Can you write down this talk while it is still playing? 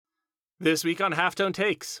This week on Halftone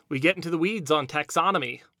Takes, we get into the weeds on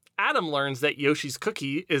taxonomy. Adam learns that Yoshi's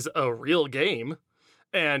Cookie is a real game.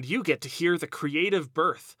 And you get to hear the creative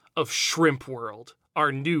birth of Shrimp World,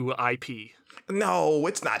 our new IP. No,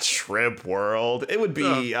 it's not Shrimp World. It would be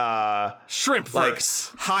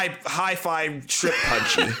Shrimpverse. Like hi-fi shrimp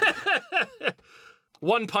punchy.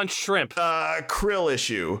 One Punch Shrimp. Krill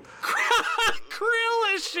issue.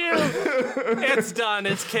 Krill issue! It's done.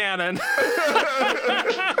 It's canon.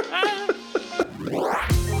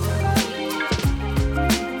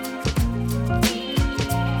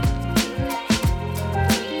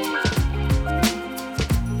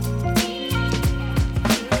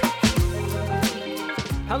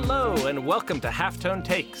 Hello, and welcome to Halftone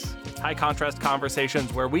Takes, high contrast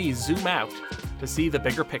conversations where we zoom out to see the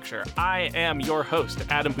bigger picture. I am your host,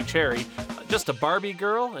 Adam Bucheri, just a Barbie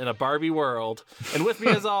girl in a Barbie world. And with me,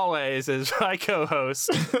 as always, is my co-host.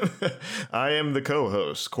 I am the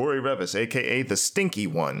co-host, Corey Revis, a.k.a. the Stinky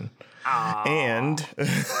One. Aww. And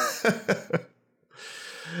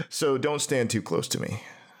so don't stand too close to me.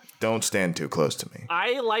 Don't stand too close to me.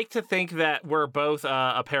 I like to think that we're both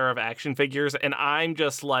a pair of action figures, and I'm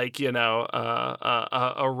just like,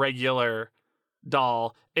 a regular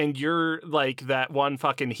doll, and you're like that one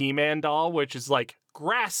fucking He-Man doll, which is like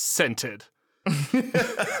grass-scented.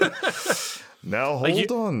 Now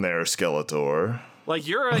hold on there, Skeletor. Like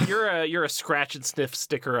you're a scratch and sniff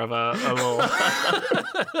sticker of a little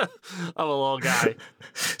of a little guy.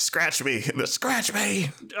 Scratch me.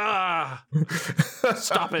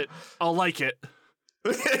 Stop it. I'll like it.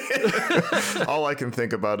 All I can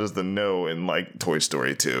think about is the no in like Toy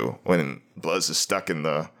Story 2 when Buzz is stuck in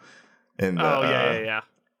the yeah.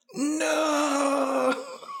 No.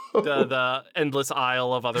 The endless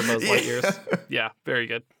aisle of other Buzz Lightyears. Yeah, very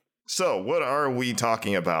good. So, what are we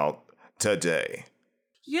talking about today?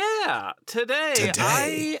 Yeah, today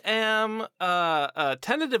I am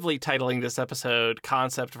tentatively titling this episode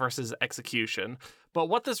Concept versus Execution. But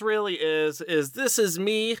what this really is this is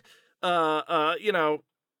me,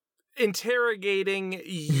 interrogating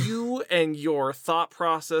you and your thought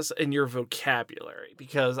process and your vocabulary.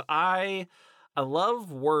 Because I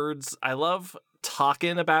love words. I love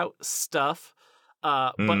talking about stuff.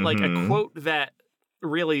 But like a quote that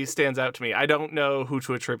really stands out to me, I don't know who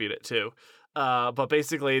to attribute it to. But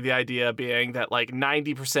basically the idea being that like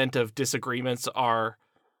 90% of disagreements are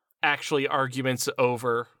actually arguments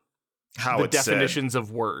over how the it's definitions said.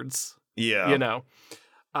 of words. Yeah. You know,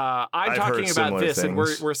 I'm talking about this things. and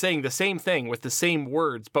we're saying the same thing with the same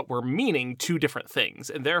words, but we're meaning two different things.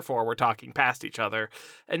 And therefore we're talking past each other.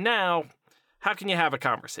 And now how can you have a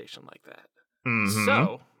conversation like that? Mm-hmm.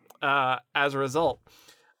 So, as a result,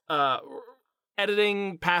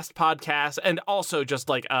 editing past podcasts and also just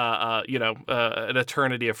like an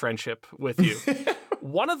eternity of friendship with you.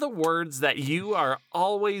 One of the words that you are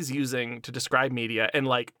always using to describe media and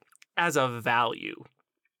like as a value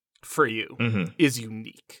for you is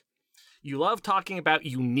unique. You love talking about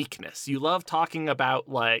uniqueness. You love talking about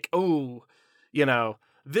like,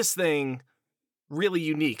 this thing really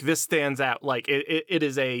unique. This stands out. Like it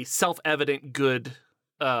is a self-evident good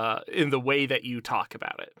in the way that you talk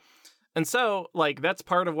about it. And so, like, that's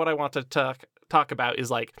part of what I want to talk about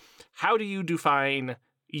is, like, how do you define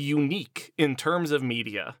unique in terms of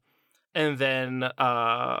media? And then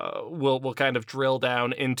we'll kind of drill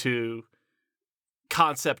down into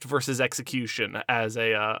concept versus execution as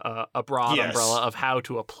a broad umbrella of how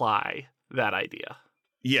to apply that idea.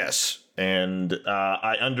 Yes, and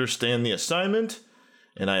I understand the assignment,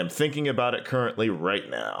 and I am thinking about it currently right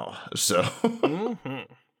now. So,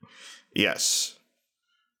 yes.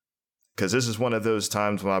 Because this is one of those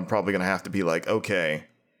times when I'm probably going to have to be like, okay,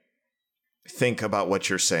 think about what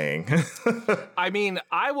you're saying. I mean,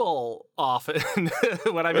 I will often,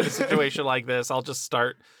 when I'm in a situation like this, I'll just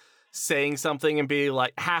start saying something and be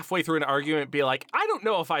like, halfway through an argument, be like, I don't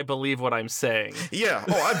know if I believe what I'm saying. Yeah.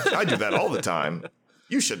 Oh, I do that all the time.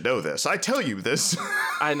 You should know this. I tell you this.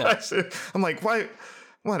 I know. I'm like, why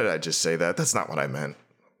did I just say that? That's not what I meant.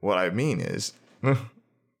 What I mean is...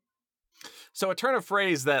 So a turn of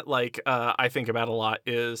phrase that like I think about a lot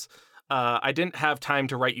is I didn't have time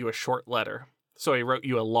to write you a short letter, so I wrote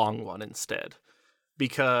you a long one instead.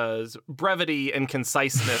 Because brevity and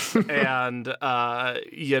conciseness and,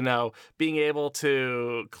 being able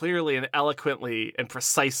to clearly and eloquently and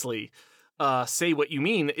precisely say what you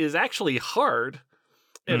mean is actually hard.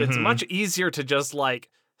 And it's much easier to just like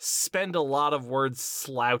spend a lot of words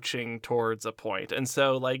slouching towards a point. And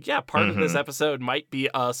so like, yeah, part of this episode might be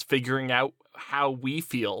us figuring out how we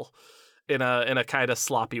feel in a kind of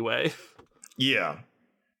sloppy way. Yeah.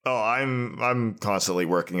 Oh, I'm constantly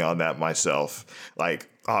working on that myself. Like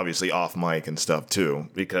obviously off mic and stuff too,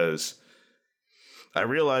 because I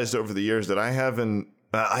realized over the years that I haven't.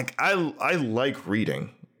 I like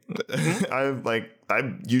reading.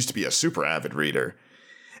 I used to be a super avid reader,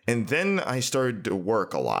 and then I started to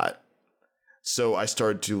work a lot, so I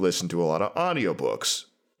started to listen to a lot of audiobooks.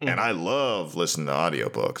 And I love listening to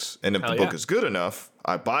audiobooks. And if the book is good enough,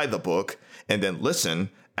 I buy the book and then listen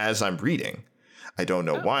as I'm reading. I don't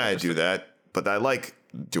know why I do that, but I like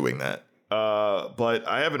doing that. But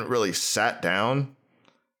I haven't really sat down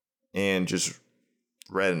and just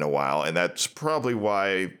read in a while. And that's probably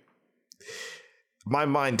why my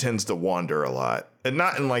mind tends to wander a lot. And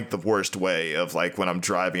not in like the worst way of like when I'm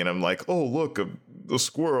driving and I'm like, oh, look, a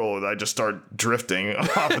squirrel, and I just start drifting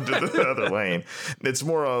off into the other lane. It's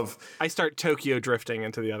more of I start Tokyo drifting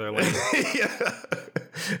into the other lane.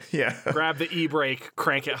 yeah. Grab the e-brake,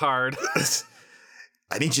 crank it hard.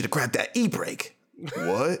 I need you to grab that e-brake.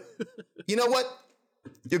 What? You know what?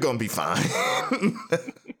 You're gonna be fine.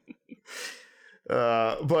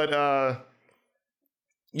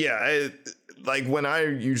 Yeah. Like when I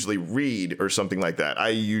usually read or something like that, I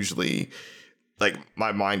usually like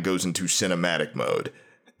my mind goes into cinematic mode,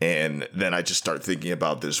 and then I just start thinking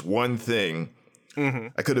about this one thing.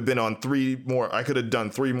 I could have been on I could have done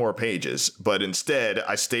 3 more pages, but instead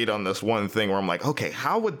I stayed on this one thing where I'm like, okay,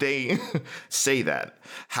 how would they say that?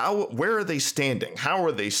 Where are they standing? How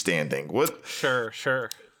are they standing? What? Sure.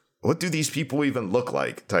 What do these people even look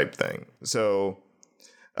like? Type thing. So,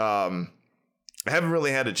 I haven't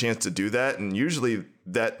really had a chance to do that, and usually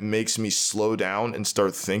that makes me slow down and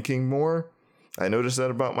start thinking more. I noticed that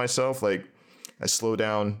about myself. Like, I slow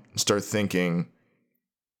down and start thinking,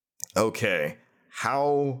 okay,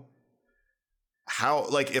 how,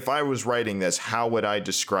 like, if I was writing this, how would I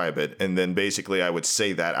describe it? And then basically I would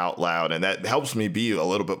say that out loud, and that helps me be a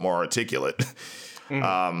little bit more articulate.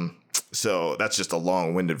 So that's just a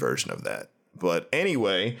long-winded version of that. But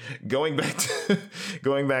anyway, going back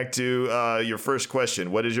to your first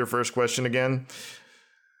question. What is your first question again?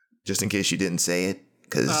 Just in case you didn't say it,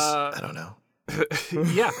 because I don't know.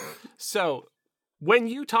 Yeah. So when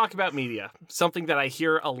you talk about media, something that I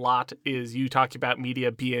hear a lot is you talk about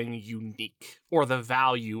media being unique or the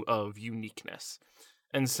value of uniqueness.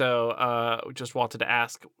 And so just wanted to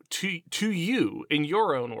ask to you, in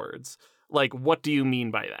your own words, like, what do you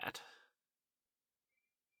mean by that?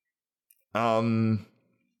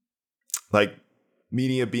 Like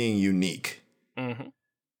media being unique.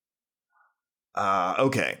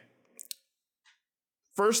 Okay.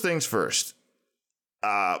 First things first.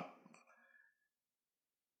 How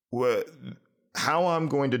I'm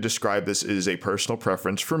going to describe this is a personal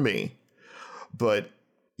preference for me, but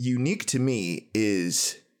unique to me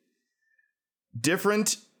is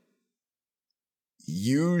different,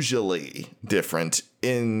 usually different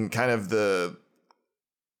in kind of the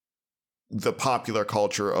popular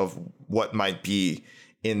culture of what might be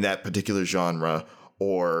in that particular genre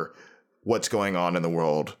or what's going on in the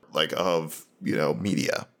world, like of,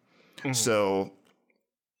 media. So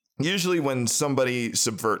usually when somebody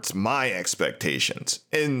subverts my expectations,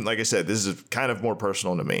 and like I said, this is kind of more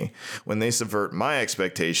personal to me, when they subvert my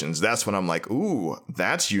expectations, that's when I'm like, ooh,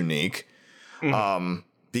 that's unique.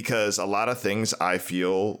 Because a lot of things I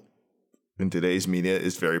feel in today's media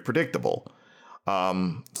is very predictable.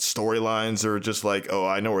 Storylines are just like, oh,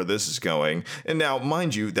 I know where this is going. And now,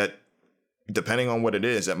 mind you, that depending on what it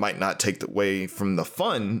is, it might not take away from the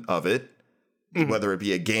fun of it, whether it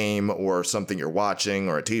be a game or something you're watching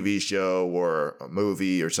or a TV show or a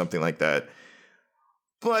movie or something like that.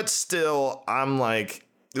 But still, I'm like,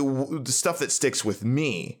 the stuff that sticks with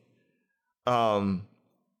me. And,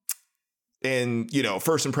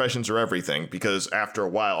 first impressions are everything, because after a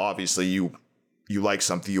while, obviously, you like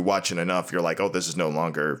something, you watch it enough, you're like, oh, this is no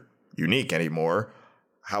longer unique anymore.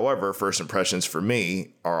 However, first impressions for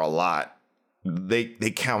me are a lot.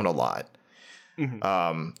 They count a lot.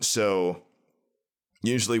 So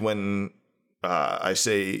usually when I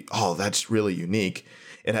say, oh, that's really unique,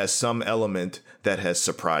 it has some element that has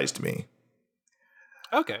surprised me.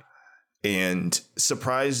 Okay. And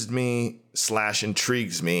surprised me /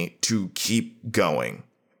 intrigues me to keep going,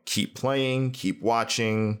 keep playing, keep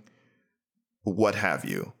watching, what have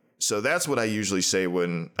you. So that's what I usually say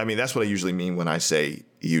that's what I usually mean when I say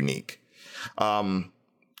unique.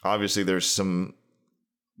 Obviously there's some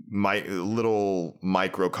little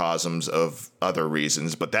microcosms of other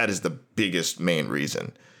reasons, but that is the biggest main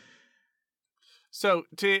reason. So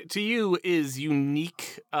to you, is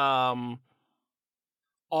unique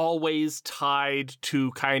always tied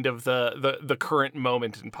to kind of the current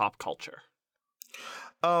moment in pop culture?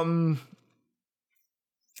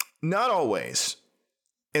 Not always.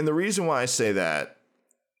 And the reason why I say that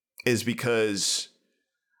is because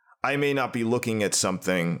I may not be looking at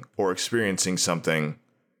something or experiencing something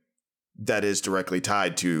that is directly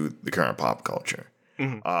tied to the current pop culture.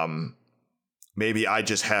 Mm-hmm. Maybe I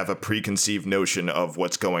just have a preconceived notion of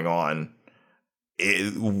what's going on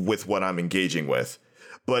with what I'm engaging with,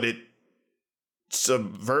 but it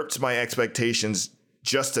subverts my expectations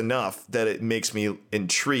just enough that it makes me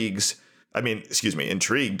intrigued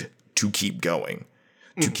to keep going,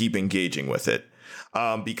 to keep engaging with it.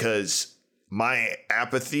 Because my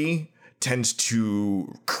apathy tends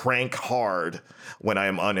to crank hard when I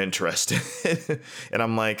am uninterested. And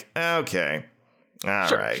I'm like, okay, all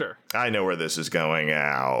right. Sure. I know where this is going.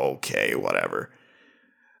 Okay, whatever.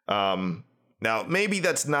 Now, maybe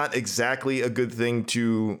that's not exactly a good thing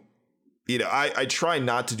to, I try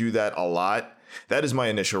not to do that a lot. That is my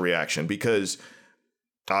initial reaction, because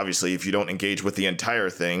obviously if you don't engage with the entire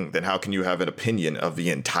thing, then how can you have an opinion of the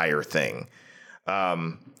entire thing?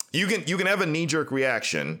 You can have a knee-jerk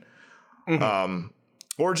reaction,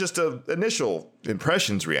 or just a initial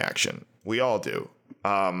impressions reaction. We all do.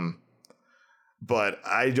 But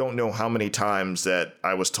I don't know how many times that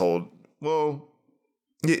I was told, well,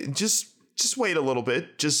 just wait a little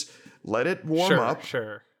bit. Just let it warm up.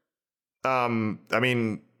 Sure. I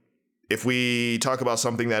mean, if we talk about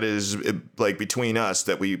something that is like between us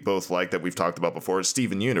that we both like, that we've talked about before, is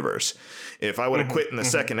Steven Universe. If I would have quit in the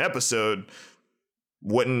second episode,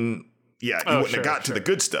 you wouldn't have got to the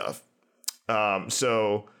good stuff.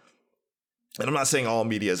 So, and I'm not saying all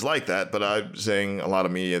media is like that, but I'm saying a lot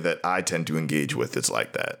of media that I tend to engage with is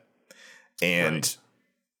like that. And,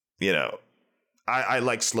 I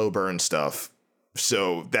like slow burn stuff.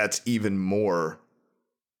 So that's even more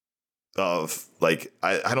of like,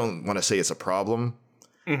 I don't want to say it's a problem,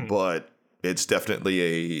 but it's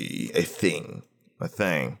definitely a thing.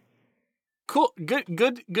 Cool.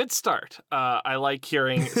 Good start. I like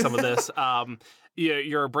hearing some of this.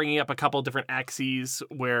 You're bringing up a couple different axes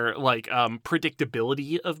where like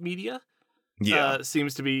predictability of media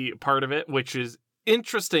seems to be part of it, which is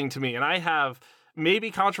interesting to me. And I have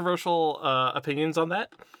maybe controversial opinions on that.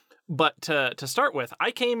 But to start with,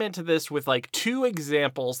 I came into this with like two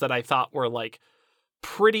examples that I thought were like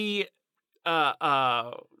pretty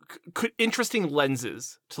interesting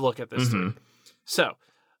lenses to look at this through. So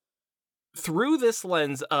through this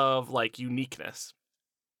lens of like uniqueness,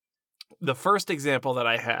 the first example that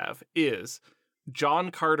I have is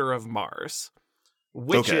John Carter of Mars,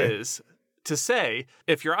 which is to say,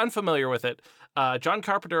 if you're unfamiliar with it, John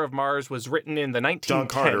Carpenter of Mars was written in the 1910s. John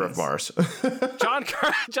Carter of Mars.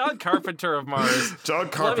 John Carpenter of Mars. John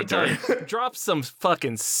Carpenter. Let me tell you, drop some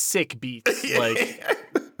fucking sick beats. Like,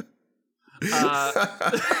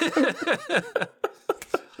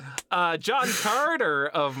 John Carter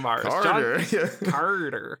of Mars. Carter. The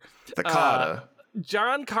Carter.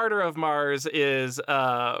 John Carter of Mars is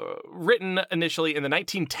written initially in the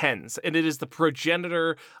 1910s, and it is the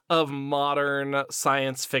progenitor of modern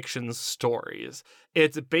science fiction stories.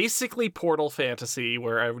 It's basically portal fantasy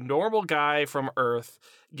where a normal guy from Earth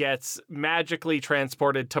gets magically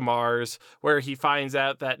transported to Mars, where he finds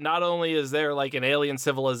out that not only is there like an alien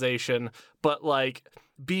civilization, but like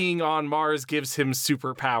being on Mars gives him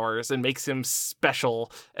superpowers and makes him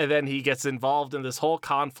special. And then he gets involved in this whole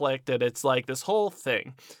conflict, and it's like this whole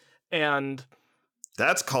thing. And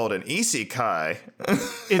that's called an isekai.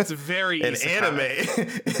 It's very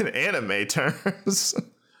isekai. In anime terms.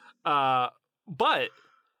 But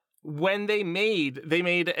when they made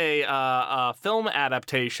a film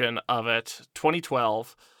adaptation of it,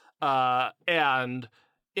 2012, and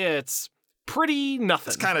it's pretty nothing.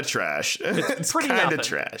 It's kind of trash. It's pretty kind of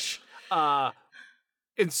trash. And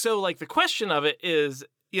so, like, the question of it is,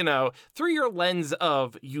 through your lens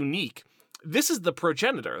of unique, this is the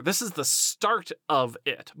progenitor. This is the start of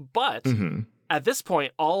it. But at this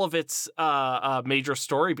point, all of its major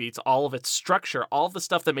story beats, all of its structure, all of the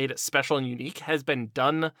stuff that made it special and unique has been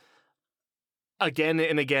done again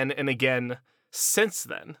and again and again since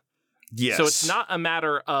then. Yes. So it's not a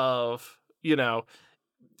matter of,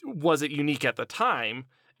 was it unique at the time?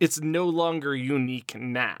 It's no longer unique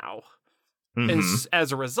now. And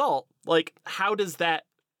as a result, like, how does that,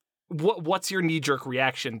 what's your knee-jerk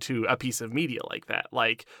reaction to a piece of media like that?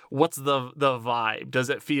 Like, what's the vibe? Does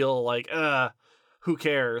it feel like, who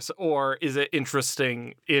cares? Or is it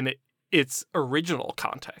interesting in its original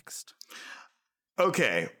context?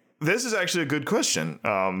 Okay, this is actually a good question.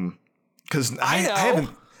 Because I haven't,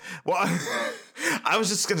 well, I was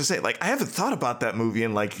just going to say, like, I haven't thought about that movie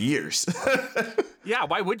in, like, years. Yeah,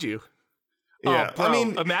 why would you? Yeah, bro, I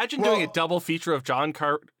mean, imagine doing a double feature of John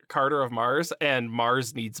Carter of Mars and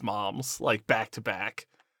Mars Needs Moms, like, back to back.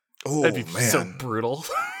 Oh, That'd be man. so brutal.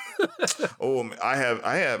 Oh, I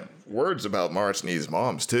have words about March needs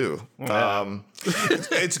moms too. Yeah.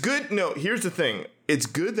 It's good. No, here's the thing. It's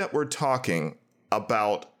good that we're talking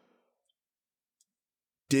about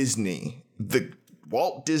Disney, the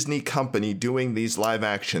Walt Disney Company, doing these live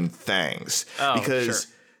action things, because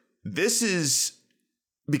this is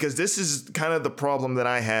kind of the problem that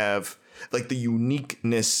I have, like the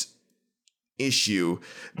uniqueness issue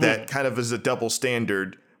that kind of is a double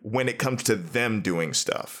standard when it comes to them doing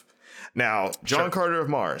stuff. Now, John Carter of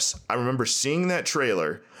Mars, I remember seeing that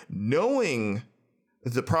trailer, knowing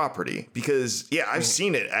the property, because I've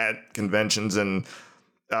seen it at conventions, and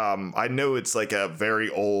I know it's like a very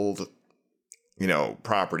old,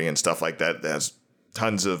 property and stuff like that. That has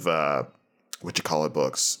tons of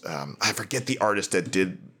books. I forget the artist that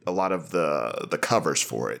did a lot of the covers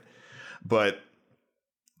for it, but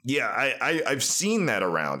I've seen that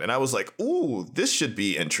around, and I was like, ooh, this should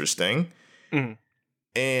be interesting.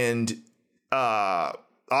 And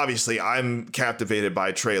obviously I'm captivated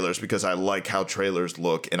by trailers because I like how trailers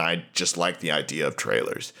look, and I just like the idea of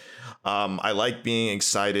trailers. I like being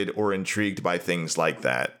excited or intrigued by things like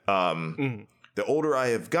that. The older I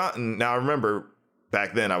have gotten, now I remember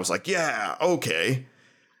back then I was like, yeah, okay.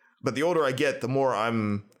 But the older I get, the more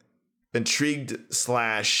I'm intrigued /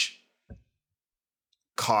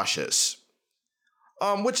 cautious,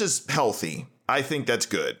 which is healthy. I think that's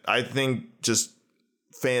good. I think just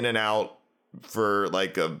fanning out for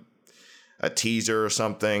like a teaser or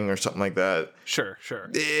something like that. Sure.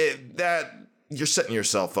 That you're setting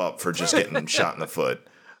yourself up for just getting shot in the foot.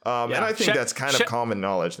 And I think that's kind of common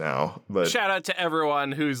knowledge now. But shout out to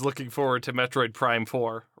everyone who's looking forward to Metroid Prime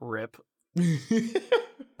 4. RIP.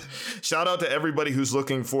 Shout out to everybody who's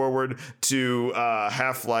looking forward to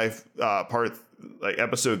Half-Life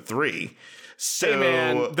episode 3. So, hey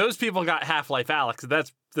man, those people got Half-Life Alyx.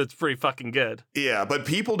 That's pretty fucking good. Yeah, but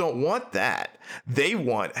people don't want that. They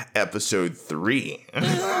want episode 3.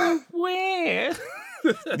 Where?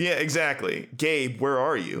 Yeah, exactly. Gabe, where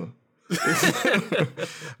are you?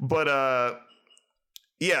 But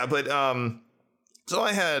so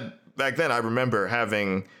I had back then, I remember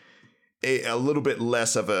having a little bit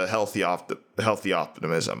less of a healthy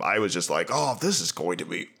optimism. I was just like, oh, this is going to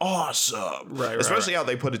be awesome. Right. Especially how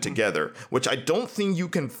they put it together, which I don't think you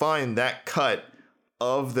can find that cut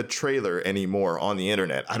of the trailer anymore on the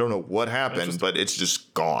internet. I don't know what happened, but it's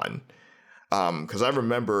just gone. Because I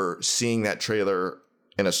remember seeing that trailer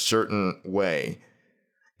in a certain way,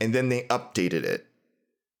 and then they updated it.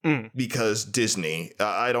 Because Disney,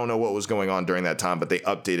 I don't know what was going on during that time, but they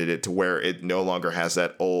updated it to where it no longer has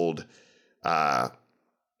that old, the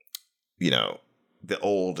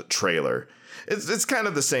old trailer. It's kind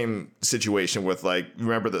of the same situation with, like,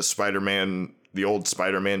 remember the old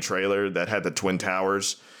Spider-Man trailer that had the Twin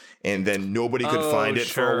Towers, and then nobody could find it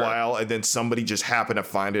for a while, and then somebody just happened to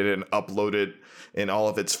find it and upload it in all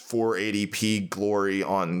of its 480p glory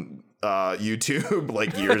on YouTube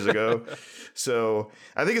like years ago. So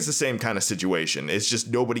I think it's the same kind of situation. It's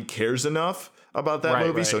just nobody cares enough about that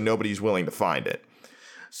movie, so nobody's willing to find it.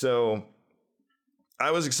 So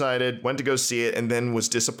I was excited, went to go see it, and then was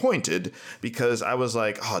disappointed because I was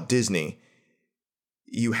like, oh, Disney,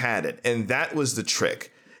 you had it. And that was the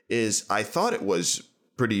trick, is I thought it was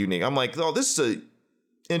pretty unique. I'm like, oh, this is an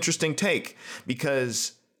interesting take,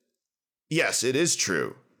 because yes, it is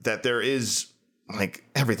true that there is, like,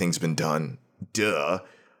 everything's been done. Duh.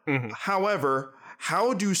 However,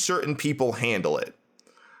 how do certain people handle it?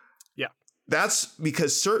 Yeah. That's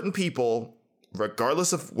because certain people,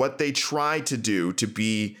 regardless of what they try to do to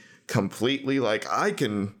be completely like, I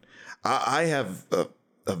have a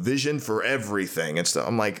vision for everything and stuff.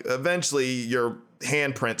 I'm like, eventually your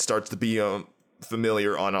handprint starts to be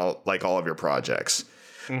familiar on all of your projects.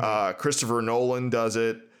 Christopher Nolan does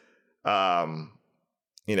it. All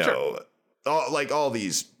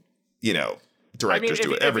these, directors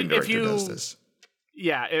do it. Every director does this.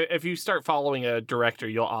 Yeah, if you start following a director,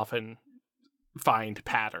 you'll often find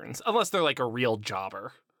patterns, unless they're like a real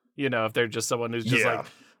jobber. If they're just someone who's just like,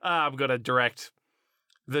 I'm going to direct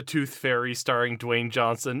The Tooth Fairy starring Dwayne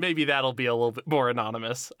Johnson. Maybe that'll be a little bit more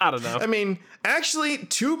anonymous. I don't know. I mean, actually,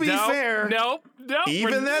 to be fair, nope,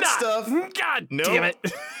 even that stuff, God damn it.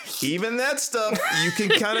 Even that stuff, you can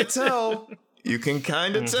kind of tell.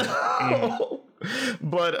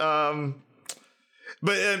 But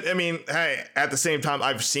I mean, hey, at the same time,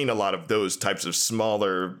 I've seen a lot of those types of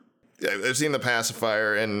smaller. I've seen The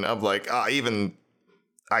Pacifier, and I'm like, even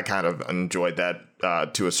I kind of enjoyed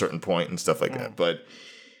that to a certain point and stuff like that. But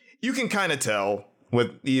you can kind of tell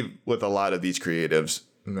with a lot of these creatives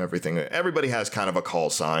and everything, everybody has kind of a call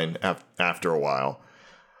sign after a while.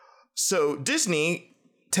 So Disney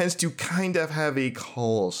tends to kind of have a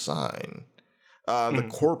call sign. The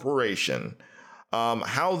corporation,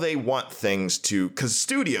 how they want things to, because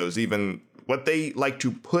studios, even what they like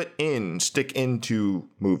to stick into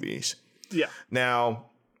movies. Yeah. Now,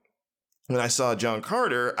 when I saw John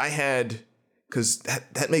Carter, I had, because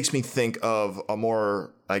that makes me think of a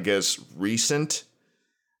more, I guess, recent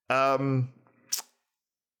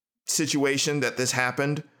situation that this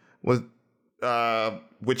happened with,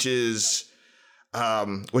 which is,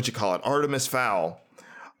 Artemis Fowl.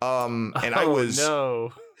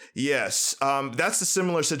 No. Yes, that's a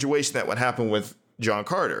similar situation that would happen with John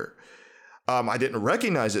Carter. I didn't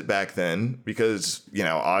recognize it back then because,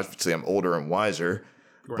 obviously I'm older and wiser.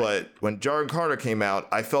 Right. But when John Carter came out,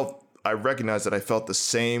 I recognized that I felt the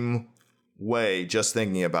same way just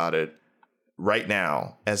thinking about it right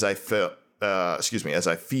now as I felt, as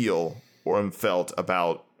I feel or am felt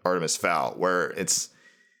about Artemis Fowl, where it's,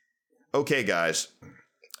 okay, guys,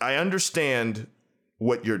 I understand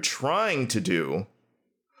what you're trying to do,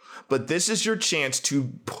 but this is your chance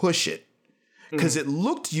to push it. Because it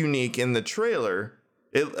looked unique in the trailer.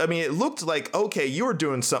 It looked like, okay, you were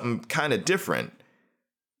doing something kind of different.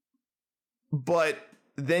 But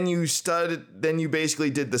then you basically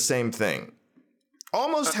did the same thing.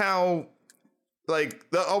 Almost how,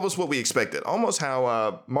 almost what we expected. Almost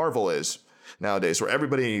how Marvel is nowadays, where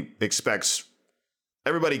everybody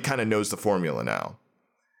kind of knows the formula now.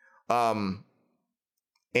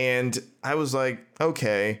 And I was like,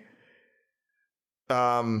 okay.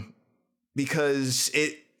 Because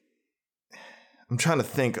I'm trying to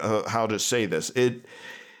think how to say this. Because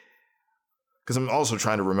I'm also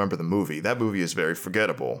trying to remember the movie. That movie is very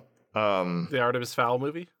forgettable. The Artemis Fowl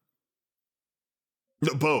movie?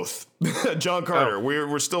 Both. John Carter. Oh.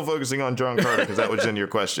 We're still focusing on John Carter because that was in your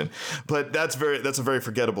question. But that's a very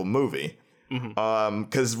forgettable movie.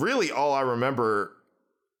 Because really all I remember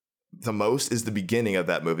the most is the beginning of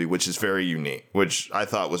that movie, which is very unique, which I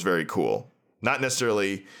thought was very cool. Not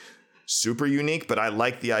necessarily super unique, but I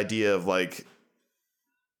like the idea of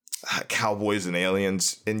cowboys and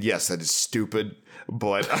aliens. And yes, that is stupid,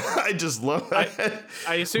 but I just love that.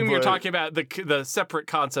 I assume you're talking about the separate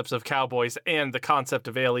concepts of cowboys and the concept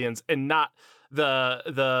of aliens, and not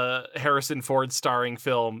the Harrison Ford starring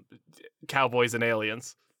film Cowboys and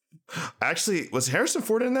Aliens. Actually, was Harrison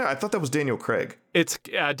Ford in there? I thought that was Daniel Craig. It's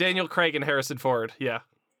Daniel Craig and Harrison Ford. Yeah,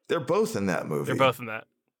 they're both in that movie. They're both in that.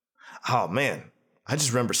 Oh man, I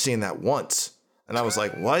just remember seeing that once, and I was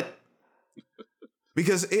like, "What?"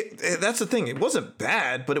 Because that's the thing. It wasn't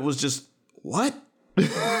bad, but it was just what?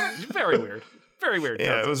 Very weird. Very weird. Yeah,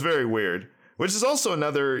 concept. It was very weird. Which is also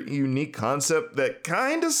another unique concept that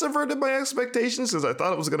kind of subverted my expectations because I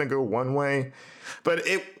thought it was going to go one way, but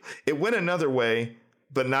it went another way,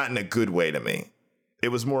 but not in a good way to me. It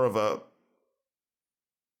was more of a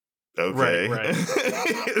okay. Right.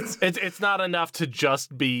 It's not enough to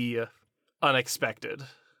just be unexpected.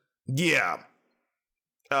 Yeah.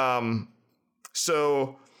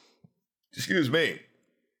 So, excuse me.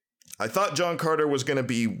 I thought John Carter was going to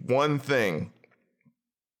be one thing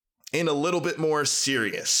and a little bit more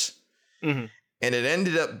serious. Mm-hmm. And it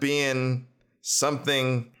ended up being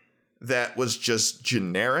something that was just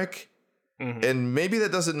generic. Mm-hmm. And maybe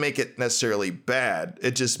that doesn't make it necessarily bad.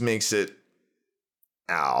 It just makes it,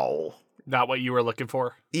 ow. Not what you were looking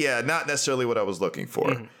for? Yeah, not necessarily what I was looking for.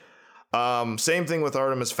 Mm-hmm. Same thing with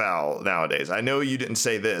Artemis Fowl nowadays. I know you didn't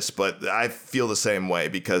say this, but I feel the same way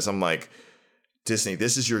because I'm like, Disney,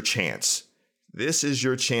 this is your chance. This is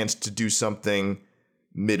your chance to do something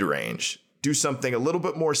mid-range. Do something a little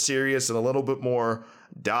bit more serious and a little bit more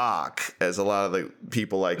dark, as a lot of the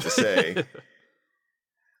people like to say.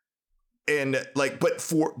 And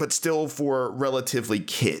but still for relatively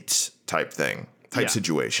kids type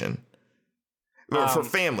situation. For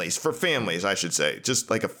families, I should say, just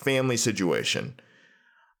like a family situation.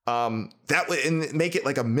 That way, and make it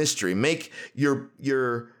like a mystery. Make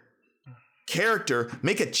your character,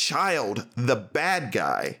 make a child the bad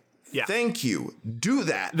guy. Yeah. Thank you. Do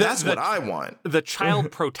that. That's what I want. The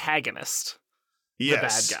child protagonist.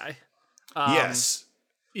 Yes. The bad guy. Yes.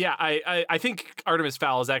 Yeah, I think Artemis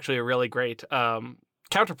Fowl is actually a really great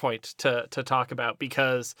counterpoint to talk about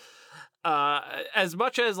because as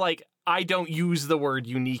much as I don't use the word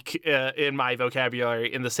unique in my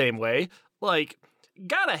vocabulary in the same way,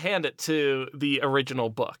 gotta hand it to the original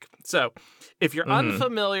book. So if you're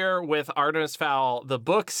unfamiliar with Artemis Fowl, the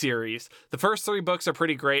book series, the first 3 books are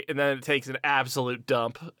pretty great, and then it takes an absolute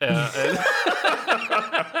dump.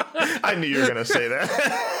 I knew you were going to say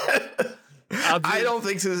that. I don't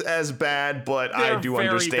think it's as bad, but I do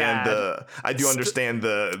understand understand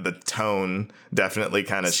the tone definitely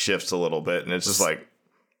kind of shifts a little bit, and it's just like,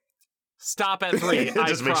 Stop at 3. It I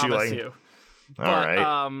just makes promise you you. All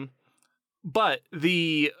right. But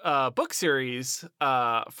the book series,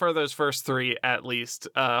 for those first 3 at least,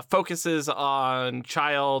 focuses on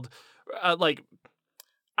child, like,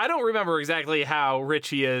 I don't remember exactly how rich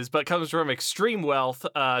he is, but comes from extreme wealth,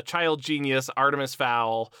 child genius Artemis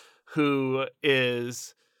Fowl, who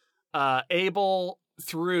is able,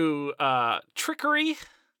 through trickery,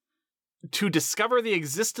 to discover the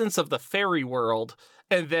existence of the fairy world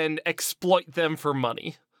and then exploit them for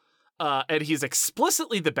money. And he's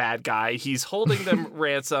explicitly the bad guy. He's holding them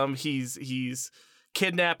ransom. He's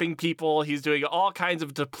kidnapping people. He's doing all kinds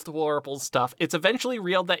of deplorable stuff. It's eventually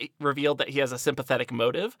revealed that he has a sympathetic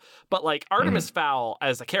motive. But like Artemis Fowl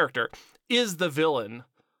as a character is the villain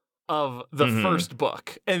of the first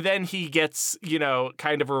book. And then he gets,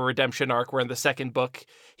 kind of a redemption arc where in the second book,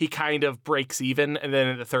 he kind of breaks even. And then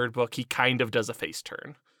in the third book, he kind of does a face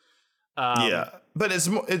turn. But it's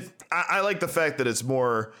more, I like the fact that it's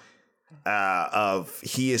more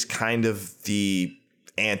he is kind of the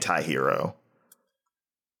anti-hero.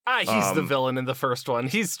 He's the villain in the first one.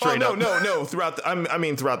 He's straight up. No. Throughout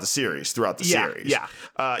the series. Yeah.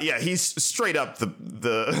 He's straight up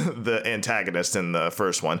the antagonist in the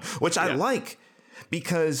first one, which I like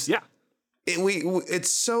because it's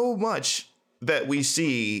so much that we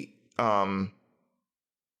see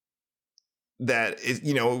that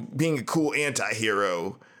being a cool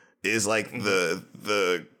anti-hero is like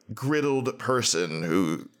the griddled person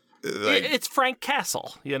who. It's Frank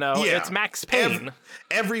Castle, it's Max Payne.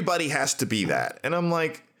 Everybody has to be that. And I'm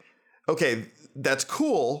like, okay, that's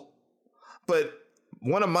cool. But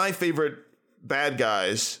one of my favorite bad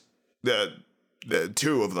guys, the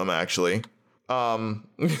 2 of them actually,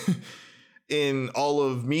 in all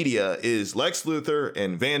of media is Lex Luthor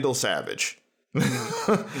and Vandal Savage.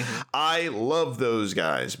 I love those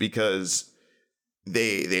guys because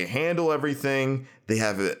they handle everything. They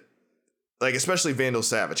have it. Like, especially Vandal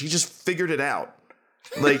Savage. He just figured it out.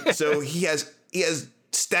 Like, so he has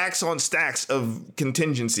stacks on stacks of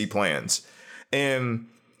contingency plans. And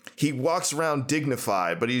he walks around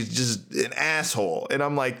dignified, but he's just an asshole. And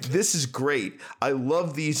I'm like, this is great. I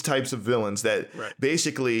love these types of villains that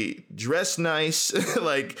basically dress nice,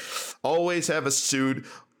 like always have a suit,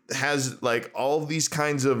 has like all these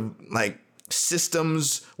kinds of like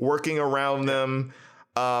systems working around them.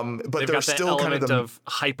 But they've they're got still that kind element of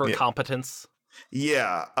hyper competence.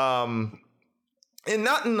 Yeah. And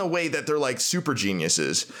not in a way that they're like super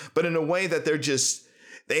geniuses, but in a way that they're just,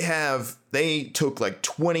 they took like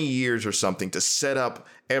 20 years or something to set up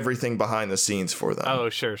everything behind the scenes for them. Oh,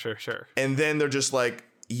 sure. And then they're just like,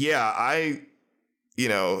 yeah, I'm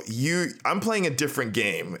playing a different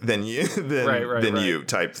game than you, than you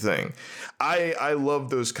type thing. I love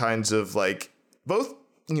those kinds of like both,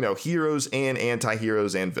 heroes and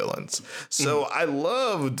anti-heroes and villains. So I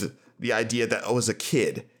loved the idea that I was a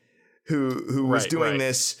kid who was doing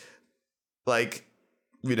this, like,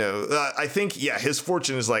 I think, his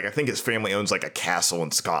fortune is like, I think his family owns like a castle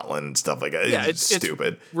in Scotland and stuff like that. Yeah, it's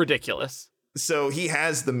stupid. It's ridiculous. So he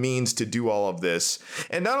has the means to do all of this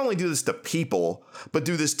and not only do this to people, but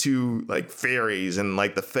do this to like fairies and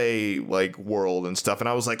like the fae like world and stuff. And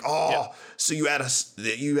I was like, so you had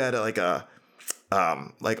like a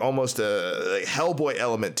almost a Hellboy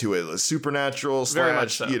element to it, a supernatural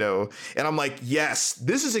slash, so. And I'm like, yes,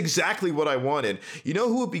 this is exactly what I wanted. You know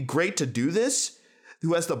who would be great to do this?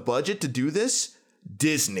 Who has the budget to do this?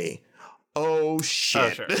 Disney. Oh,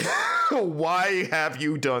 shit. Oh, sure. Why have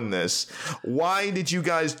you done this? Why did you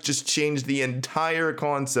guys just change the entire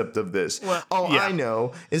concept of this? Well, I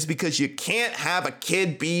know. It's because you can't have a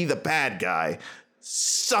kid be the bad guy.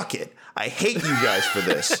 Suck it. I hate you guys for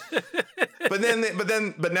this.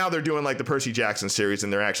 But now they're doing like the Percy Jackson series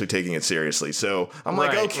and they're actually taking it seriously. So I'm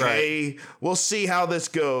like, okay, we'll see how this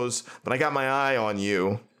goes. But I got my eye on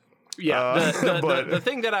you. Yeah, the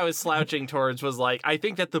thing that I was slouching towards was like, I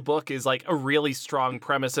think that the book is like a really strong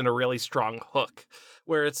premise and a really strong hook,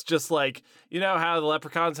 where it's just like, how the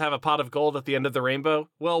leprechauns have a pot of gold at the end of the rainbow?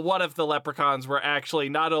 Well, what if the leprechauns were actually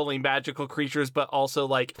not only magical creatures, but also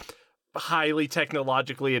like highly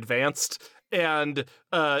technologically advanced, and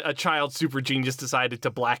a child super genius decided to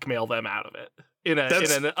blackmail them out of it in an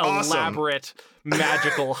awesome, elaborate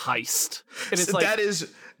magical heist. And it's like, that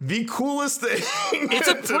is the coolest thing. It's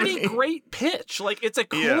a pretty great pitch. Like, it's a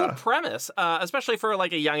cool premise, especially for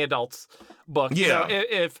like a young adult's book. Yeah.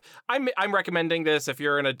 If I'm recommending this, if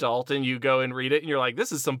you're an adult and you go and read it and you're like,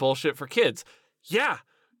 this is some bullshit for kids. Yeah.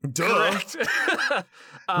 Duh. Correct.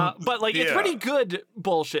 But like, it's pretty good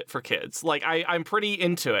bullshit for kids. Like, I'm pretty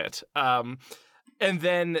into it. And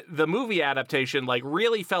then the movie adaptation like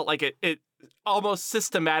really felt like it almost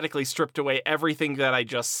systematically stripped away everything that I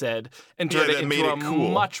just said and turned it into a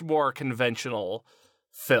cool. much more conventional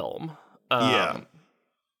film. Yeah,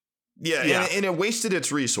 and it wasted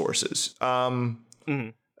its resources.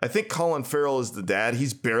 I think Colin Farrell is the dad.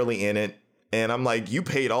 He's barely in it. And I'm like, you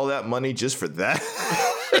paid all that money just for that?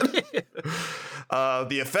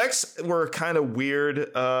 The effects were kind of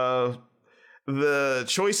weird. The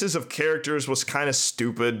choices of characters was kind of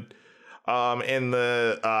stupid. And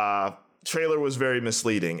the trailer was very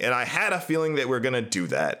misleading. And I had a feeling that we're going to do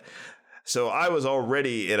that. So I was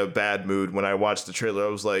already in a bad mood when I watched the trailer. I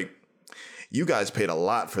was like, you guys paid a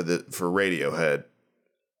lot for Radiohead.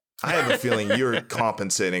 I have a feeling you're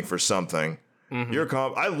compensating for something.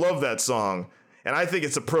 Mm-hmm. I love that song, and I think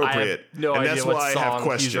it's appropriate. I have no idea that's what why song I have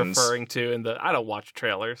questions. He's referring to. I don't watch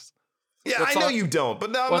trailers. Yeah, I know you don't,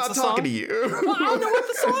 but now I'm not talking to you. Well, I don't know what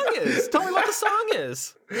the song is. Tell me what the song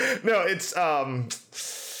is. No, it's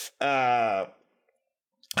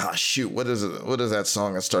shoot, what is it? What is that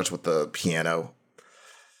song that starts with the piano?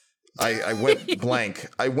 I went blank.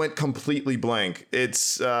 I went completely blank.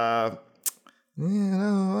 It's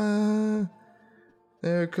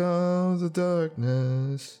there comes the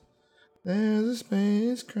darkness. There's a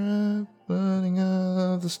spacecraft running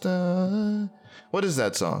out of the star. What is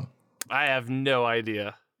that song? I have no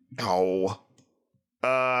idea. Oh.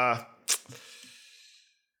 Drop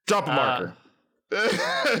a marker.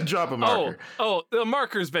 Drop a marker. Oh, the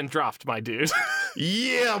marker's been dropped, my dude.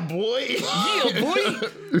 Yeah, boy. Yeah, boy.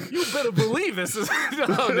 You better believe this is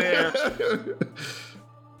down there.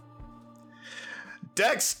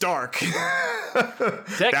 Dex Stark. Dex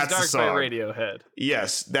Stark by Radiohead.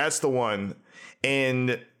 Yes, that's the one.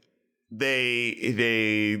 And they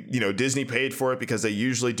Disney paid for it because they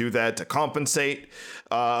usually do that to compensate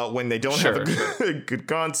when they don't have a good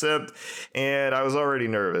concept. And I was already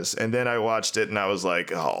nervous. And then I watched it and I was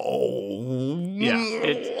like, oh.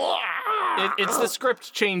 Yeah. It's the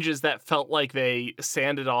script changes that felt like they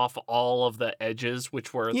sanded off all of the edges,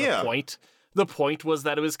 which were the point. The point was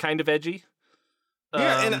that it was kind of edgy.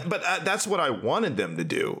 But that's what I wanted them to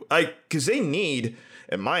do. Because they need,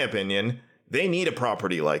 in my opinion, they need a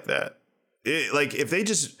property like that. If they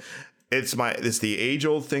just, it's the age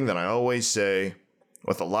old thing that I always say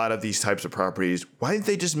with a lot of these types of properties. Why didn't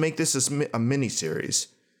they just make this a mini series?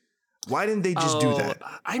 Why didn't they just do that?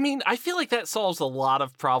 I mean, I feel like that solves a lot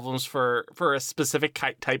of problems for a specific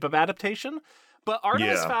type of adaptation. But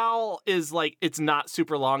Artemis Fowl is it's not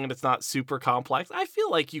super long and it's not super complex. I feel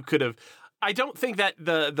like you could have. I don't think that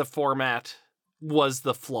the format was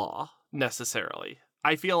the flaw necessarily.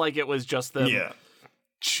 I feel like it was just them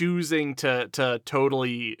choosing to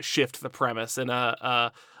totally shift the premise in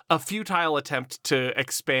a futile attempt to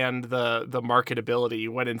expand the marketability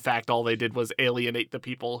when in fact all they did was alienate the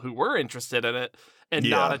people who were interested in it and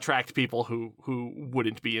not attract people who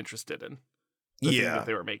wouldn't be interested in the thing that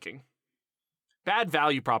they were making. Bad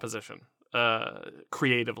value proposition,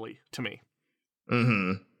 creatively to me.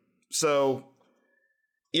 Mm-hmm. So,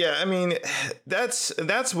 yeah, I mean, that's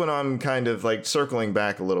when I'm kind of circling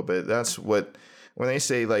back a little bit. That's what, when they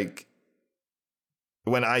say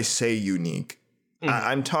when I say unique,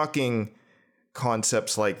 I'm talking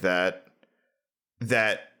concepts like that,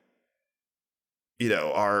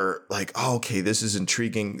 are oh, okay, this is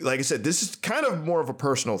intriguing. Like I said, this is kind of more of a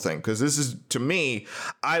personal thing because this is, to me,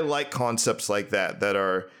 I like concepts like that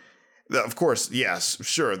are, of course, yes,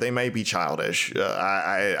 sure, they may be childish.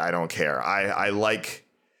 I don't care. I like,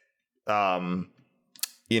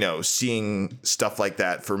 seeing stuff like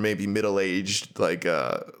that for maybe middle-aged,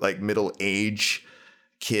 middle-age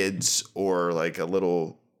kids or a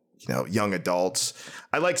little, young adults.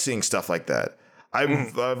 I like seeing stuff like that.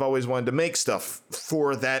 I've always wanted to make stuff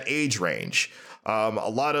for that age range. A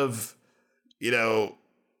lot of,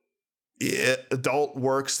 adult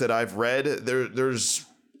works that I've read, there's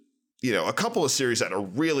a couple of series that are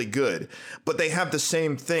really good, but they have the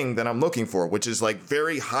same thing that I'm looking for, which is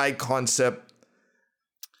very high concept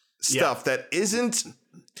stuff that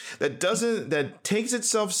takes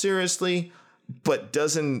itself seriously, but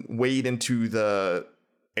doesn't wade into the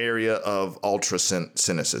area of ultra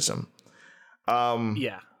cynicism. And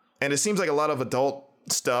it seems like a lot of adult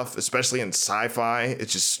stuff, especially in sci-fi,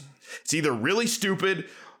 it's either really stupid,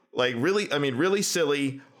 really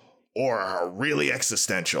silly, or really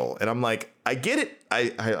existential. And I'm like, I get it.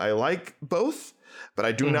 I like both, but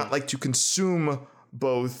I do not like to consume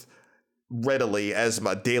both readily as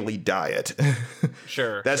my daily diet.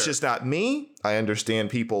 Sure. That's just not me. I understand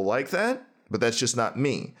people like that, but that's just not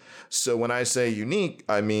me. So when I say unique,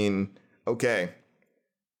 I mean, okay,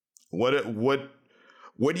 what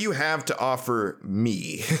do you have to offer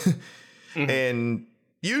me? And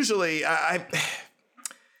usually I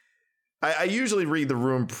usually read the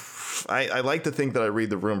room. I like to think that I read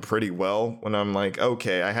the room pretty well when I'm like,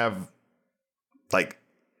 okay, I have like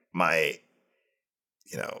my,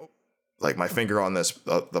 like my finger on this,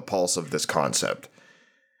 the pulse of this concept.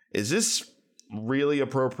 Is this really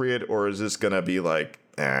appropriate, or is this going to be like,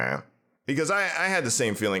 Because I had the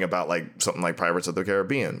same feeling about like something like Pirates of the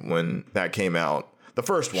Caribbean when that came out, the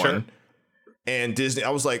first one. Sure. And Disney,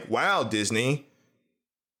 I was like, wow, Disney,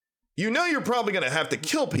 you're probably going to have to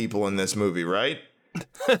kill people in this movie, right?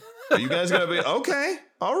 Are you guys going to be, okay,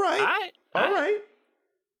 all right.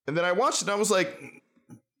 And then I watched it and I was like,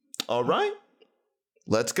 all right,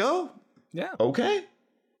 let's go. Yeah. Okay.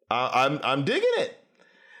 I'm digging it.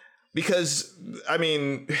 Because, I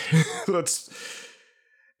mean,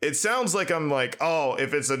 it sounds like I'm like, oh,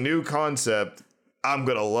 if it's a new concept, I'm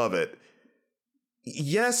going to love it.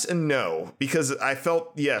 Yes and no, because I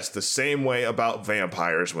felt, the same way about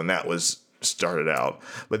vampires when that was started out.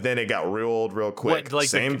 But then it got real old real quick. What, like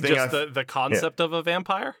same thing. Just the concept of a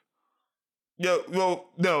vampire? Yeah,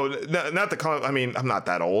 well, no, not the concept. I mean, I'm not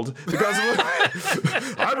that old. Because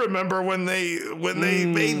I remember when they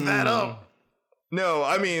made that up. No,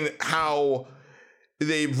 I mean how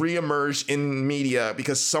they reemerged in media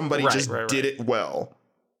because somebody did it well.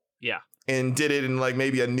 Yeah. And did it in like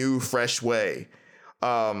maybe a new, fresh way.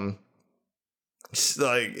 And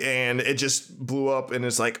it just blew up and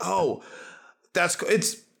it's like, oh,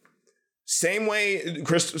 it's same way.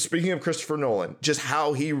 Speaking of Christopher Nolan, just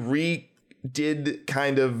how he redid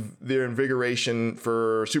kind of their invigoration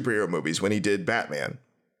for superhero movies when he did Batman.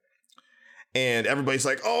 And everybody's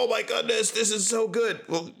like, oh my goodness, this is so good.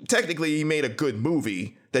 Well, technically, he made a good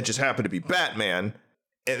movie that just happened to be Batman.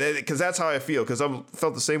 And because that's how I feel, because I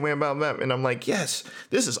felt the same way about that. And I'm like, yes,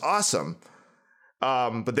 this is awesome.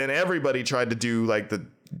 But then everybody tried to do like the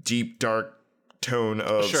deep, dark tone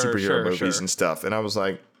of superhero movies and stuff. And I was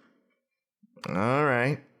like, all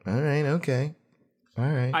right, okay. All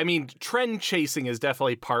right. I mean, trend chasing is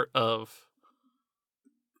definitely part of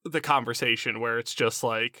the conversation where it's just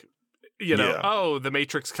like, oh, The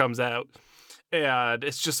Matrix comes out and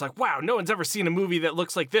it's just like, wow, no one's ever seen a movie that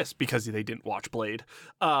looks like this because they didn't watch Blade.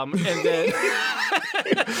 And then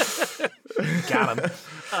got him.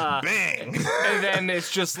 Bang. And then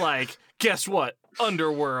it's just like, guess what?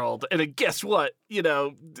 Underworld. And then guess what?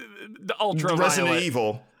 The Ultraviolet. Resident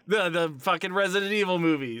Evil. The fucking Resident Evil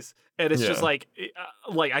movies. And it's just like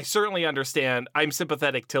I certainly understand. I'm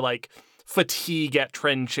sympathetic to like fatigue at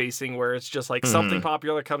trend chasing where it's just like something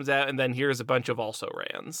popular comes out and then here's a bunch of also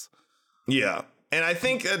rans. Yeah. And I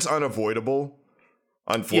think it's unavoidable.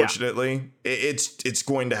 Unfortunately, it's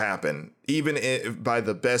going to happen even by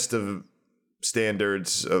the best of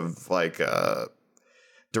standards of like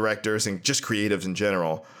directors and just creatives in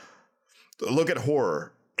general. Look at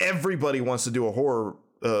horror. Everybody wants to do a horror,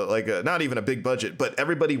 not even a big budget, but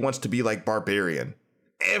everybody wants to be like Barbarian.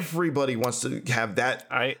 Everybody wants to have that.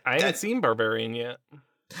 I haven't seen Barbarian yet.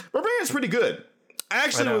 Barbarian's pretty good. I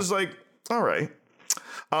actually was like, all right.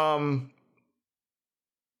 I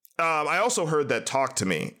also heard that Talk to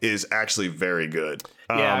Me is actually very good.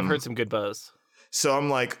 Yeah, I've heard some good buzz. So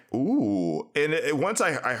I'm like, ooh. And once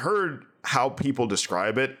I heard how people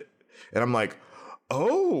describe it, and I'm like,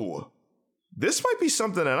 oh, this might be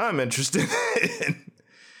something that I'm interested in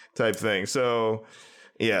type thing. So,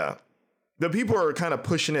 yeah. The people are kind of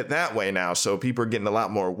pushing it that way now, so people are getting a lot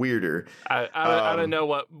more weirder. I don't know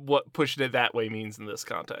what pushing it that way means in this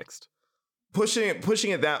context. Pushing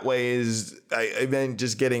it that way is I mean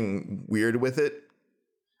just getting weird with it.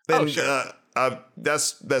 Then,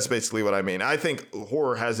 that's basically what I mean. I think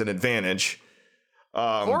horror has an advantage.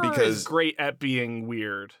 Horror because is great at being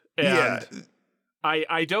weird. And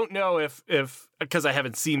I don't know if because I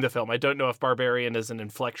haven't seen the film, I don't know if Barbarian is an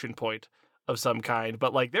inflection point of some kind,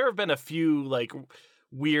 but like there have been a few like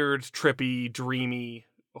weird, trippy, dreamy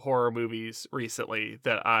horror movies recently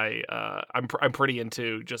that I'm pretty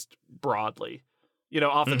into just broadly.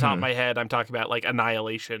 Off the top of my head, I'm talking about like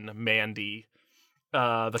Annihilation, Mandy,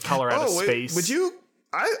 The Color Out of Space. Would you?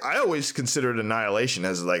 I always considered Annihilation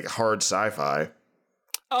as like hard sci-fi.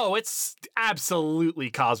 Oh, it's absolutely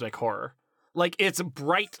cosmic horror. Like it's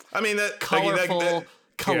bright, colorful,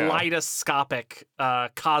 kaleidoscopic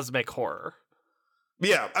cosmic horror.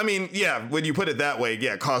 Yeah, I mean, when you put it that way,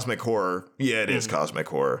 cosmic horror. Yeah, it is cosmic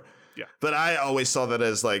horror. Yeah. But I always saw that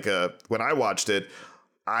as like when I watched it,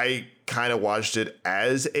 I kind of watched it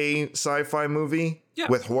as a sci-fi movie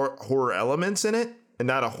with horror elements in it and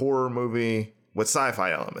not a horror movie with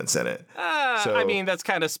sci-fi elements in it. I mean, that's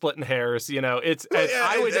kind of splitting hairs, you know. That's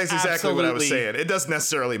exactly what I was saying. It doesn't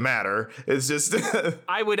necessarily matter. It's just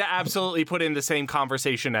I would absolutely put in the same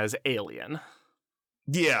conversation as Alien.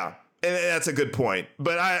 Yeah, and that's a good point.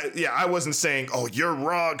 But I wasn't saying, oh, you're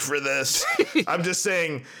wrong for this. I'm just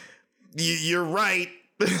saying you're right,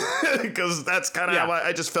 because that's kind of how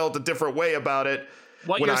I just felt a different way about it.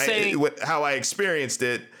 How I experienced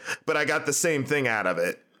it, but I got the same thing out of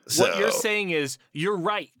it. So. What you're saying is you're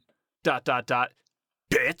right. ...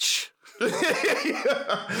 Bitch.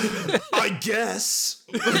 I guess.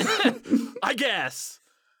 I guess.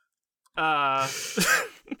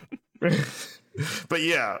 But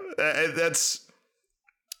yeah, that's.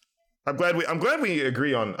 I'm glad we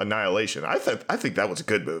agree on Annihilation. I think that was a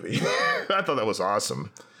good movie. I thought that was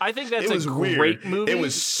awesome. I think that's a great weird movie. It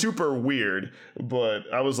was super weird,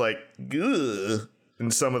 but I was like, ugh. In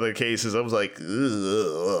some of the cases, I was like,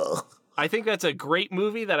 ugh. I think that's a great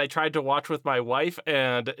movie that I tried to watch with my wife,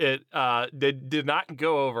 and it did not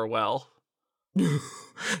go over well.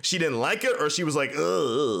 She didn't like it, or she was like,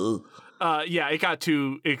 ugh. Yeah, it got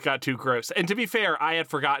too gross. And to be fair, I had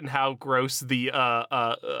forgotten how gross the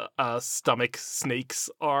stomach snakes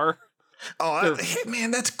are. Oh, man,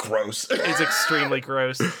 that's gross. It's extremely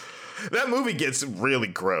gross. That movie gets really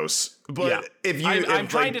gross. But I'm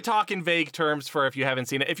trying to talk in vague terms for if you haven't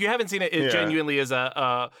seen it. If you haven't seen it, it genuinely is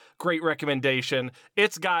a great recommendation.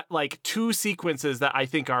 It's got like 2 sequences that I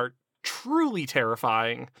think are truly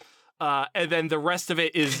terrifying. And then the rest of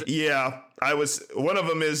it is... Yeah, one of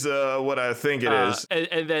them is what I think it is.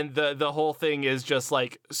 And then the whole thing is just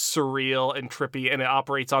like surreal and trippy, and it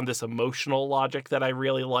operates on this emotional logic that I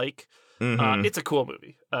really like. Mm-hmm. It's a cool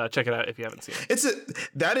movie. Check it out if you haven't seen it.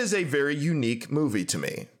 That is a very unique movie to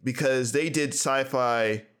me, because they did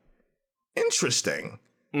sci-fi interesting.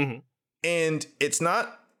 Mm-hmm. And it's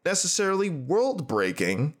not necessarily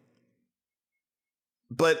world-breaking,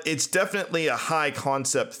 but it's definitely a high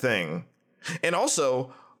concept thing. And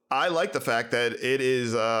also, I like the fact that it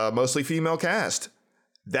is mostly female cast.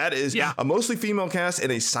 That is a mostly female cast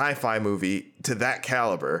in a sci-fi movie to that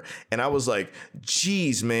caliber. And I was like,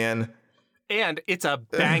 geez, man. And it's a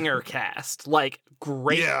banger cast, like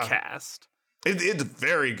great cast. It's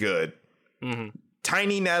very good. Mm-hmm.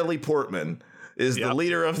 Tiny Natalie Portman is the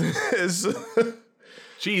leader of this.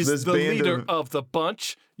 She's the leader of the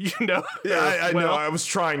bunch, you know. Yeah, I know. I was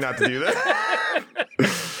trying not to do that.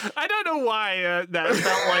 I don't know why that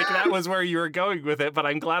felt like that was where you were going with it, but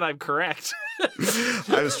I'm glad I'm correct.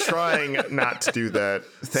 I was trying not to do that.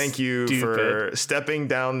 Thank you for stepping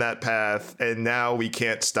down that path, and now we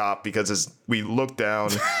can't stop because as we look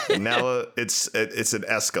down, and now it's an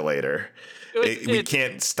escalator. We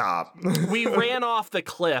can't stop. We ran off the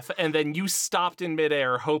cliff, and then you stopped in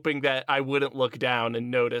midair, hoping that I wouldn't look down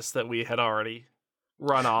and notice that we had already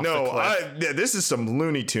run off the cliff. This is some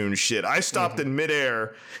Looney Tunes shit. I stopped in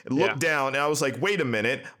midair, looked down, and I was like, wait a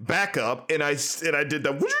minute, back up, and I did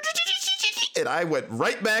the... And I went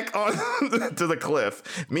right back on to the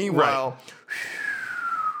cliff. Meanwhile...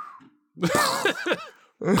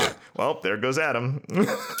 Well, there goes Adam.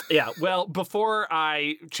 Yeah, well, before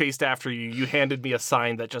I chased after you, you handed me a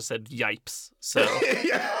sign that just said "Yipes." So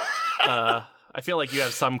I feel like you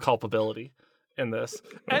have some culpability in this.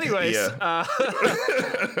 Anyways,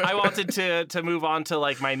 I wanted to move on to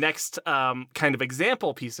like my next kind of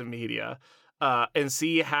example piece of media and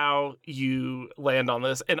see how you land on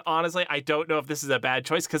this. And honestly, I don't know if this is a bad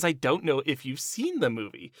choice because I don't know if you've seen the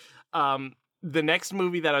movie. The next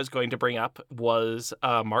movie that I was going to bring up was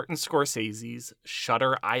Martin Scorsese's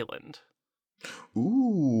Shutter Island.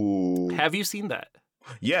 Ooh. Have you seen that?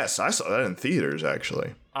 Yes, I saw that in theaters,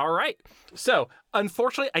 actually. All right. So,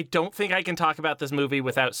 unfortunately, I don't think I can talk about this movie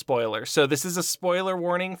without spoilers. So this is a spoiler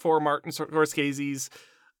warning for Martin Scorsese's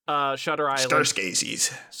Shutter Island.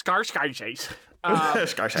 Scarskazies. Martin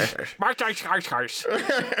Scorsese.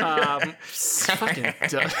 Fucking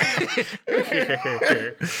dumb.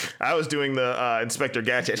 I was doing the Inspector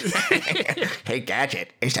Gadget. Hey,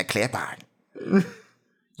 Gadget, it's a clip-on.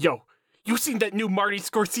 Yo, you seen that new Marty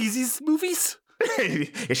Scorsese's movies?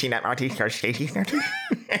 You seen that Marty Scorsese's movies?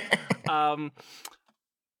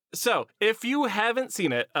 So, if you haven't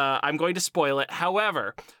seen it, I'm going to spoil it.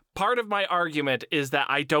 However, part of my argument is that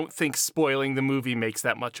I don't think spoiling the movie makes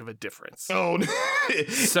that much of a difference. Oh,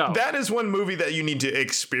 so that is one movie that you need to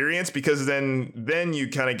experience because then you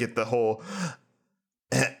kind of get the whole.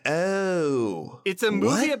 It's a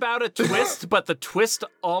movie about a twist, but the twist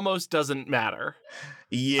almost doesn't matter.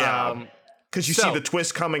 Yeah, because you see the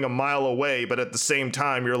twist coming a mile away, but at the same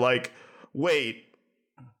time, you're like, wait,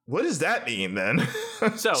 What does that mean then?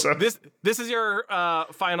 So this is your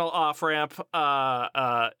final off ramp.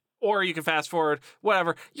 Or you can fast forward,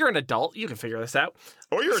 whatever. You're an adult. You can figure this out.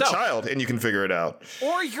 Or you're a child and you can figure it out.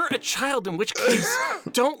 Or you're a child, in which case,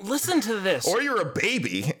 don't listen to this. Or you're a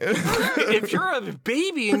baby. If you're a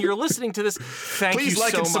baby and you're listening to this, please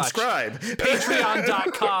like and much. Subscribe.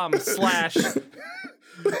 Patreon.com/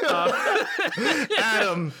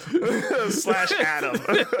 Adam / Adam.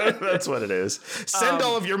 That's what it is. Send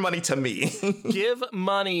all of your money to me. Give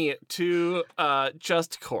money to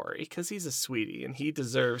Just Corey, because he's a sweetie and he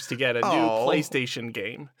deserves to get a new PlayStation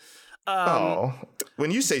game.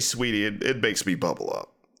 When you say sweetie, it makes me bubble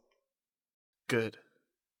up. Good.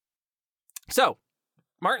 So,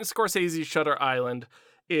 Martin Scorsese's Shutter Island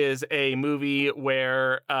is a movie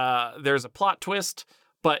where there's a plot twist,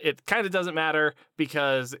 but it kind of doesn't matter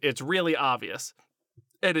because it's really obvious.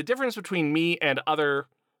 And the difference between me and other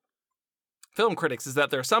film critics is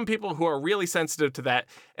that there are some people who are really sensitive to that,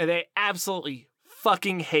 and they absolutely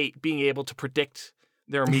fucking hate being able to predict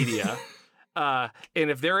their media. And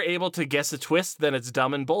if they're able to guess a twist, then it's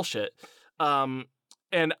dumb and bullshit.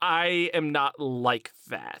 And I am not like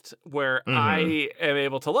that, where I am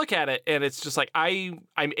able to look at it and it's just like I'm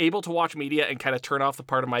able to watch media and kind of turn off the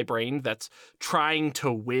part of my brain that's trying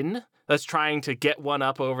to win, that's trying to get one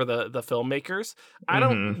up over the filmmakers. I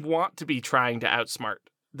don't want to be trying to outsmart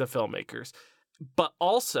the filmmakers. But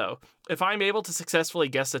also, if I'm able to successfully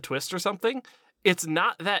guess a twist or something, it's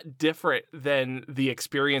not that different than the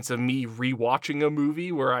experience of me rewatching a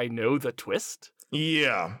movie where I know the twist.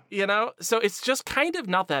 Yeah. You know? So it's just kind of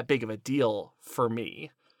not that big of a deal for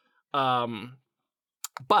me. But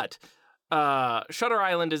Shutter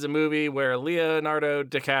Island is a movie where Leonardo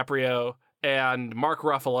DiCaprio and Mark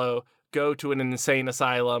Ruffalo go to an insane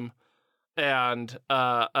asylum. And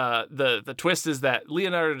the twist is that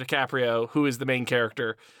Leonardo DiCaprio, who is the main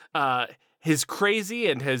character, is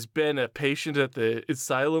crazy and has been a patient at the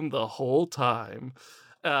asylum the whole time.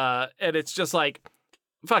 And it's just like,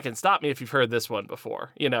 fucking stop me if you've heard this one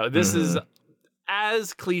before. You know, this is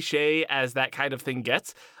as cliche as that kind of thing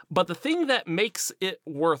gets. But the thing that makes it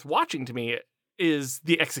worth watching to me is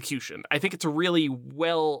the execution. I think it's a really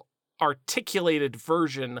well articulated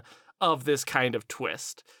version of this kind of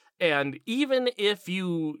twist. And even if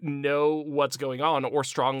you know what's going on or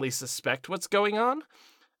strongly suspect what's going on,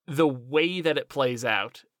 the way that it plays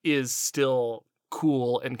out is still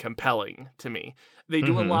cool and compelling to me. They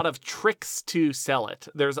do a lot of tricks to sell it.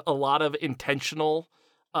 There's a lot of intentional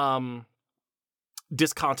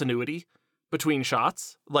discontinuity between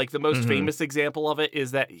shots. Like the most famous example of it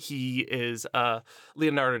is that he is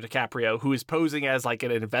Leonardo DiCaprio, who is posing as like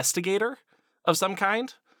an investigator of some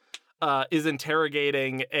kind, is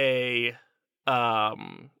interrogating an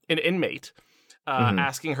inmate,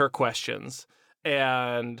 asking her questions.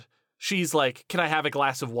 And she's like, "Can I have a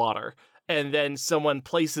glass of water?" And then someone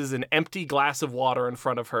places an empty glass of water in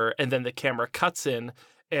front of her, and then the camera cuts in,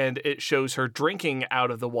 and it shows her drinking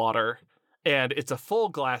out of the water, and it's a full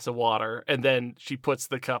glass of water, and then she puts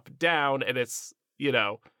the cup down, and it's, you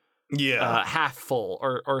know, half full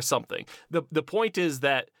or something. The point is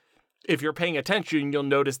that if you're paying attention, you'll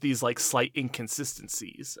notice these like slight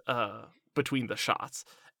inconsistencies between the shots,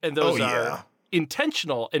 and those are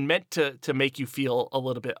intentional and meant to make you feel a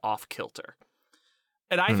little bit off kilter.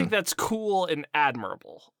 And I think that's cool and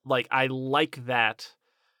admirable. Like, I like that.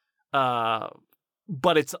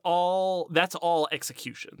 But that's all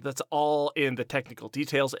execution. That's all in the technical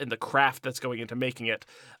details and the craft that's going into making it.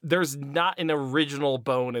 There's not an original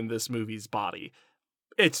bone in this movie's body.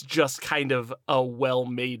 It's just kind of a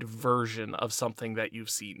well-made version of something that you've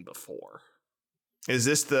seen before. Is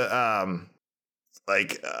this the,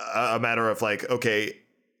 a matter of like, okay,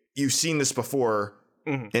 you've seen this before,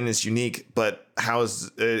 and it's unique, but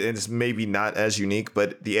it's maybe not as unique,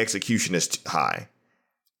 but the execution is high.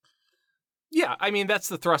 Yeah, I mean, that's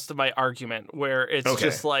the thrust of my argument, where it's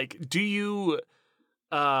just like, do you,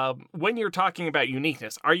 when you're talking about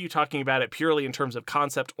uniqueness, are you talking about it purely in terms of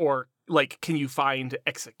concept, or like, can you find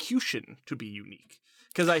execution to be unique?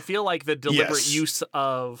 Because I feel like the deliberate use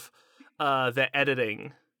of the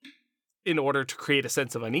editing in order to create a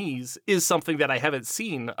sense of unease is something that I haven't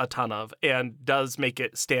seen a ton of, and does make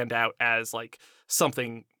it stand out as like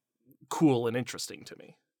something cool and interesting to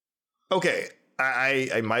me. Okay.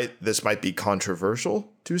 This might be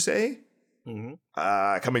controversial to say,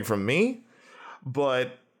 coming from me,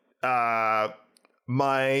 but my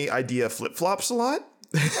idea flip-flops a lot.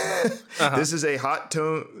 This is a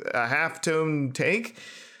half-tone take.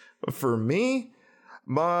 For me,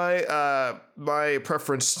 my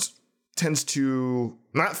preference tends to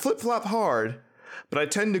not flip-flop hard, but I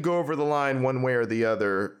tend to go over the line one way or the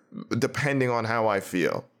other depending on how I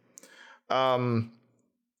feel.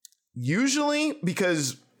 Usually,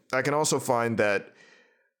 because I can also find that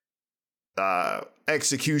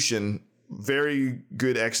execution, very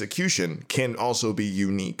good execution, can also be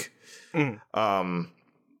unique. In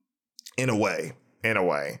a way.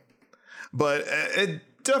 But it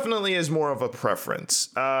definitely is more of a preference.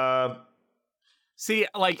 See,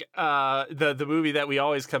 like the movie that we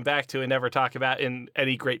always come back to and never talk about in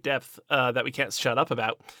any great depth that we can't shut up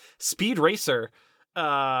about, Speed Racer.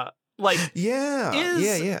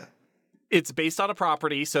 It's based on a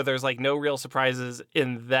property, so there's like no real surprises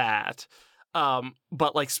in that.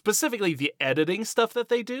 But like specifically the editing stuff that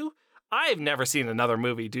they do, I've never seen another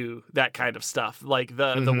movie do that kind of stuff. Like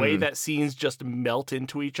the way that scenes just melt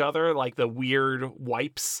into each other, like the weird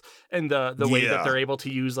wipes and the way that they're able to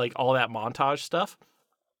use like all that montage stuff.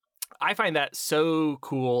 I find that so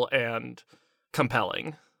cool and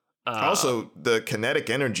compelling. Also, the kinetic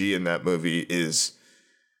energy in that movie is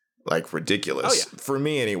like ridiculous for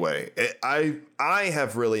me anyway. I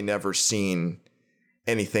have really never seen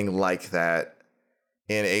anything like that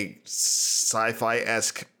in a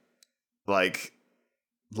sci-fi-esque like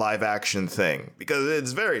live action thing, because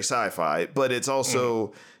it's very sci-fi, but it's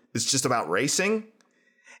also it's just about racing,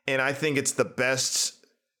 and I think it's the best,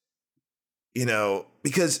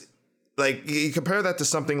 because like you compare that to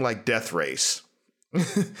something like Death Race.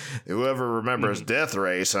 Whoever remembers Death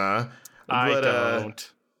Race, huh? I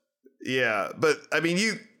don't. Yeah, but I mean,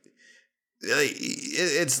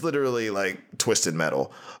 it's literally like Twisted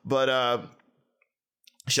Metal. But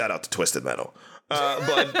shout out to Twisted Metal.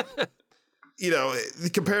 But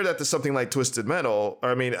compare that to something like Twisted Metal.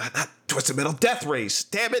 Or I mean, not Twisted Metal, Death Race.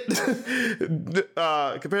 Damn it!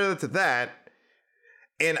 Compare that to that,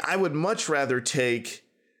 and I would much rather take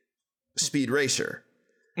Speed Racer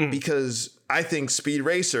because I think Speed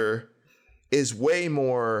Racer is way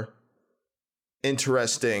more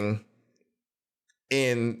interesting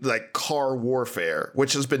in like car warfare,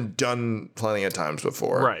 which has been done plenty of times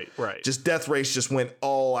before. Right. Just Death Race just went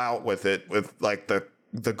all out with it, with like the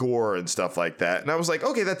gore and stuff like that. And I was like,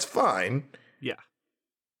 okay, that's fine. Yeah.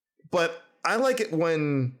 But I like it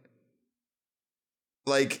when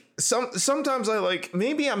like sometimes I like,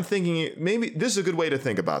 maybe I'm thinking, maybe this is a good way to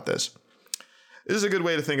think about this. This is a good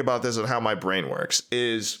way to think about this and how my brain works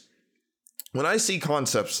is when I see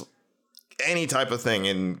concepts, any type of thing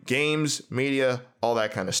in games, media, all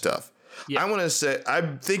that kind of stuff. Yeah. I want to say,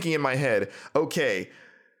 I'm thinking in my head, okay,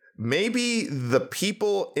 maybe the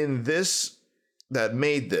people in this that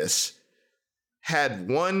made this had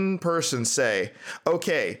one person say,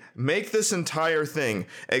 okay, make this entire thing,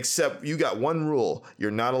 except you got one rule. You're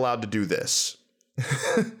not allowed to do this.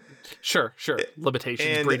 Sure.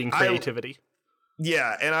 Limitations, breeding creativity.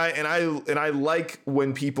 And I like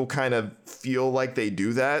when people kind of feel like they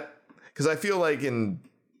do that. Because I feel like in,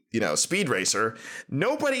 Speed Racer,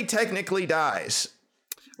 nobody technically dies.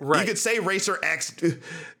 Right. You could say Racer X.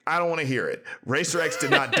 I don't want to hear it. Racer X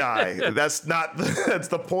did not die. That's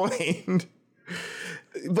the point.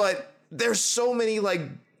 But there's so many like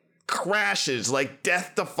crashes, like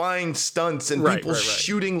death-defying stunts and people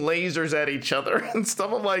shooting lasers at each other and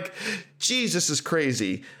stuff. I'm like, geez, this is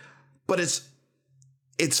crazy. But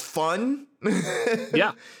it's fun.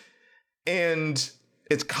 Yeah. And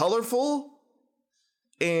it's colorful,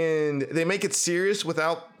 and they make it serious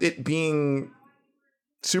without it being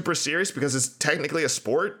super serious because it's technically a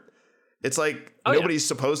sport. It's like nobody's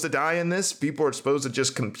supposed to die in this. People are supposed to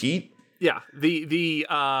just compete. Yeah, the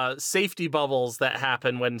safety bubbles that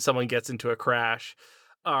happen when someone gets into a crash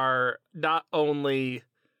are not only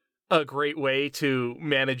a great way to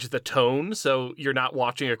manage the tone, so you're not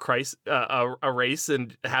watching a race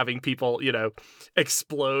and having people,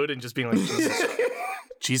 explode and just being like,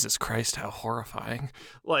 Jesus Christ, how horrifying.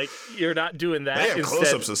 Like, you're not doing that. They have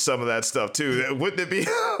close-ups of some of that stuff, too. Wouldn't it be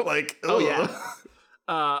like... Oh,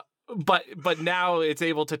 yeah. But now it's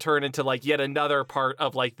able to turn into, like, yet another part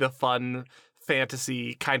of, like, the fun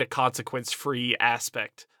fantasy kind of consequence-free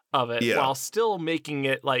aspect of it, while still making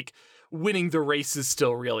it, like, winning the race is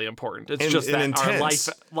still really important. It's just that intense.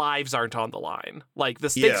 Our lives aren't on the line. Like, the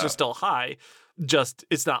stakes are still high, just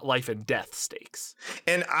it's not life and death stakes.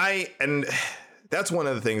 And that's one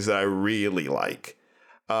of the things that I really like.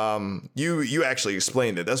 You actually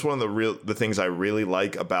explained it. That's one of the things I really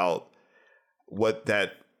like about what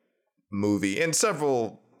that movie and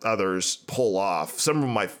several others pull off. Some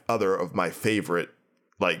of my favorite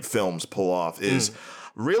like films pull off is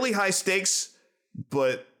really high stakes,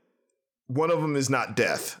 but one of them is not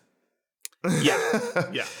death.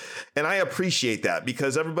 Yeah. And I appreciate that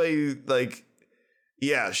because everybody like,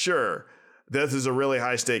 yeah, sure. this is a really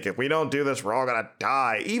high stake. If we don't do this, we're all gonna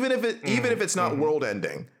die. Even if it's not world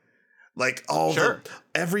ending. Like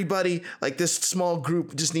everybody, like this small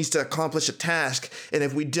group just needs to accomplish a task, and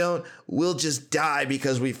if we don't, we'll just die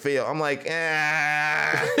because we fail. I'm like,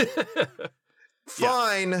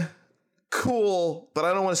 fine, cool, but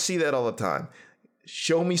I don't want to see that all the time.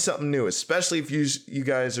 Show me something new, especially if you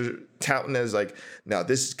guys are touting as like, no,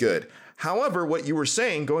 this is good. However, what you were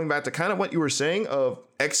saying, going back to kind of what you were saying of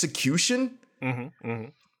execution,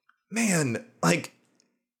 man, like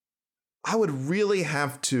I would really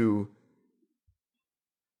have to.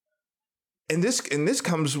 And this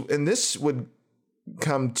would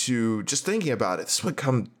come to just thinking about it. This would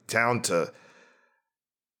come down to,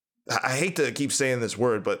 I hate to keep saying this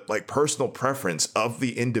word, but like personal preference of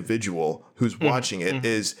the individual who's watching it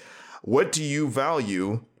is, what do you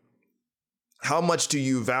value? How much do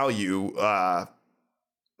you value,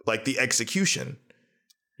 like the execution?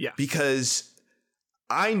 Yeah. Because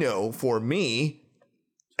I know for me,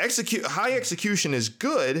 high execution is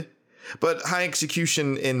good. But high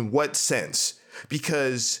execution in what sense?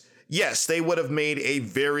 Because, yes, they would have made a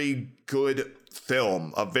very good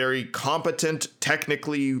film, a very competent,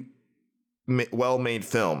 technically well-made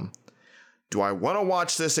film. Do I want to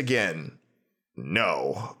watch this again?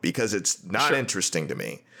 No, because it's not interesting to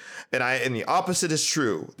me. And the opposite is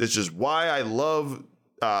true. This is why I love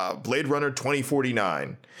Blade Runner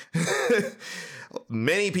 2049.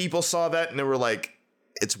 Many people saw that and they were like,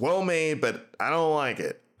 it's well-made, but I don't like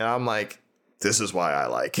it. And I'm like, this is why I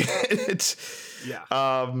like it. Yeah.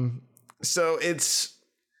 So it's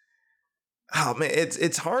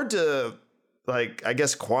hard to, like, I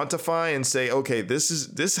guess quantify and say, okay, this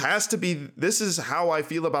is how I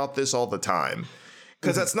feel about this all the time.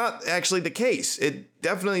 Because that's not actually the case. It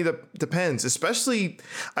definitely depends. Especially,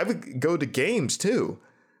 I would go to games too.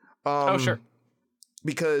 Sure.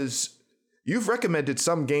 Because you've recommended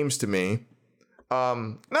some games to me.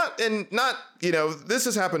 This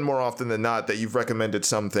has happened more often than not that you've recommended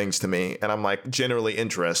some things to me and I'm like generally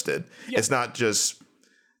interested. Yeah. It's not just,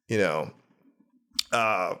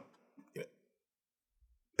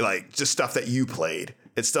 like just stuff that you played.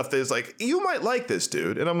 It's stuff that is like, you might like this,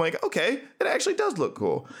 dude. And I'm like, okay, it actually does look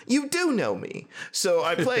cool. You do know me. So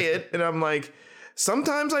I play it and I'm like,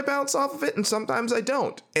 sometimes I bounce off of it and sometimes I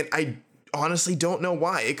don't. And I honestly don't know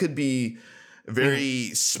why. It could be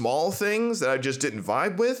very small things that I just didn't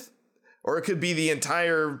vibe with, or it could be the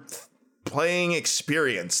entire playing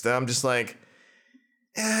experience that I'm just like,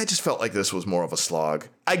 I just felt like this was more of a slog.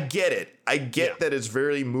 I get it. I get that it's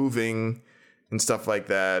very moving and stuff like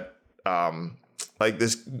that. Like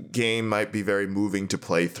this game might be very moving to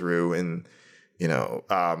play through, and a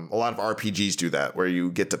lot of RPGs do that where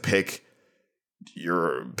you get to pick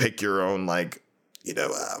your own like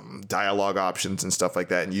dialogue options and stuff like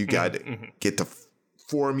that. And you got to get to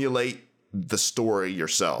formulate the story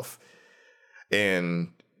yourself.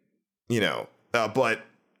 And,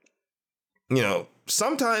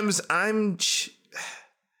 sometimes I don't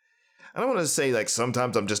want to say like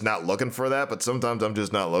sometimes I'm just not looking for that, but sometimes I'm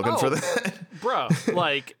just not looking for that. Bro,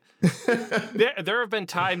 like there have been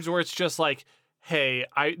times where it's just like, hey,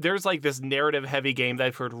 there's like this narrative heavy game that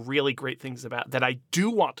I've heard really great things about that I do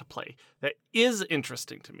want to play, that is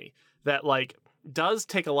interesting to me, that like does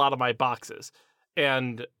tick a lot of my boxes.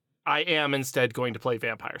 And I am instead going to play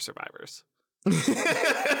Vampire Survivors.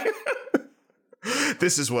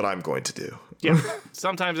 This is what I'm going to do. Yeah.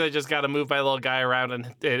 Sometimes I just got to move my little guy around and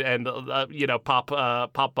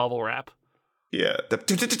pop bubble wrap. Yeah.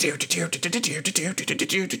 Listen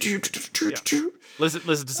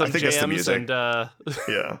to some jams and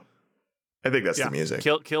yeah. I think that's the music.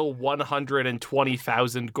 Kill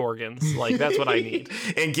 120,000 Gorgons. Like that's what I need.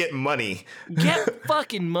 And get money. Get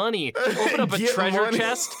fucking money. Open up a treasure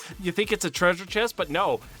chest. You think it's a treasure chest, but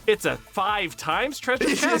no, it's a 5 times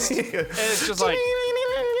treasure chest. And it's just like,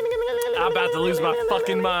 I'm about to lose my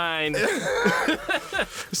fucking mind.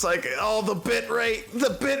 It's like, oh, the bit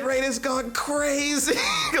rate has gone crazy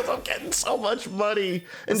because I'm getting so much money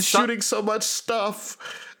and shooting so much stuff.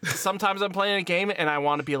 Sometimes I'm playing a game and I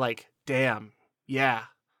want to be like, damn, yeah,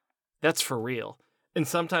 that's for real. And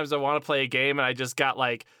sometimes I want to play a game and I just got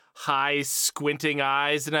like high squinting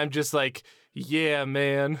eyes and I'm just like, yeah,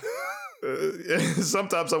 man.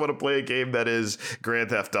 Sometimes I want to play a game that is Grand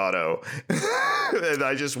Theft Auto and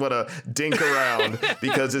I just want to dink around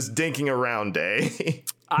because it's dinking around day.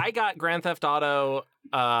 I got Grand Theft Auto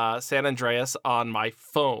San Andreas on my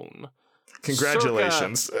phone.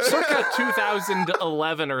 Congratulations. Circa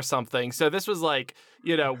 2011 or something. So this was like,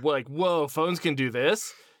 like, whoa, phones can do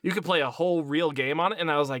this. You could play a whole real game on it. And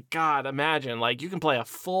I was like, God, imagine, like, you can play a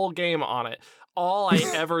full game on it. all I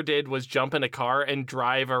ever did was jump in a car and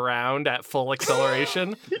drive around at full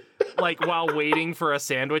acceleration, like while waiting for a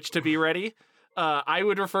sandwich to be ready. I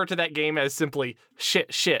would refer to that game as simply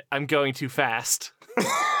shit, I'm going too fast.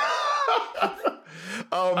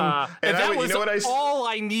 And that was all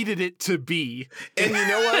I needed it to be. And you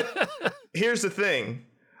know what? Here's the thing.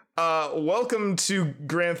 Welcome to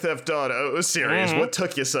Grand Theft Auto series. What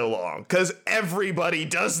took you so long? Because everybody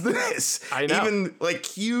does this. I know. Even like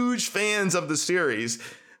huge fans of the series.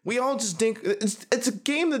 We all just dink. It's a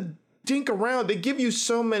game that dink around. They give you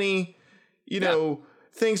so many, you know,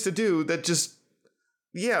 things to do that just,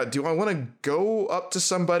 do I want to go up to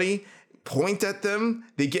somebody, point at them,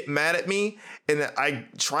 they get mad at me, and I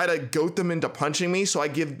try to goat them into punching me, so I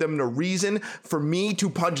give them the reason for me to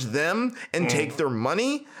punch them and take their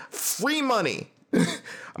money? Free money.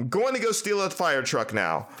 I'm going to go steal a fire truck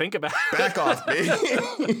now. Think about it. Back off,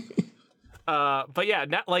 baby. But yeah,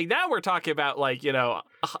 now we're talking about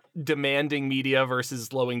demanding media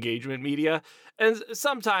versus low engagement media. And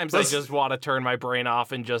sometimes I just want to turn my brain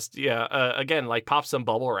off and just, again, pop some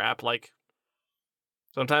bubble wrap.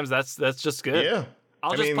 Sometimes that's just good. Yeah.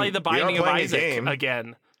 I'll just play The Binding of Isaac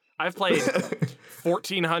again. I've played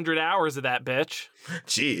 1,400 hours of that bitch.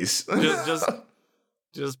 Jeez.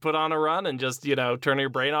 Just put on a run and just, turn your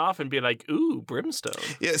brain off and be like, ooh, brimstone.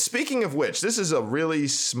 Yeah, speaking of which, this is a really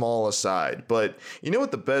small aside, but you know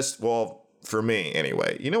what the best, well, for me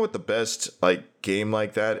anyway, you know what the best game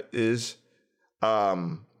like that is?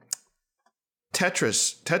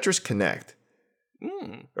 Tetris Connect.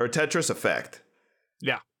 Or Tetris Effect.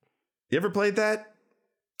 Yeah. You ever played that?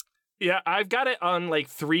 Yeah, I've got it on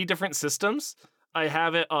 3 different systems. I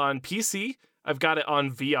have it on PC. I've got it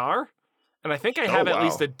on VR. And I think I have at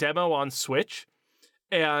least a demo on Switch.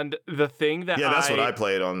 And the thing that that's what I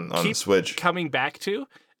played on Switch. Coming back to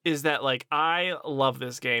is that I love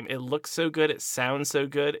this game. It looks so good. It sounds so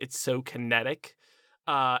good. It's so kinetic.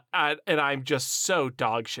 And I'm just so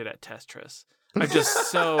dog shit at Tetris. I'm just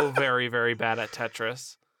so very, very bad at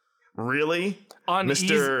Tetris. Really? On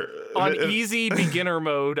easy beginner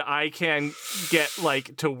mode, I can get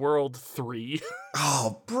to world 3.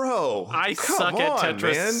 Oh, bro. I suck at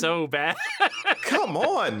Tetris so bad. Come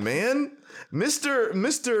on, man.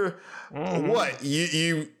 Mr. What?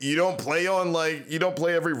 You don't play on you don't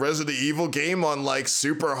play every Resident Evil game on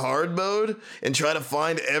super hard mode and try to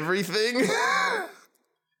find everything?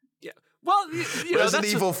 Yeah. Well, Resident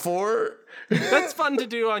Evil 4? That's fun to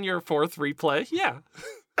do on your 4th replay. Yeah.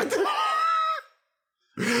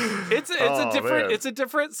 It's a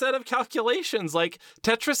different set of calculations.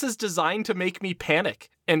 Tetris is designed to make me panic,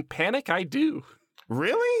 and panic I do.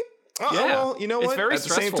 Really? Yeah. Well, you know what? It's very At the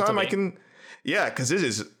same stressful time, to me. I can. Yeah, because it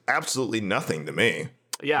is absolutely nothing to me.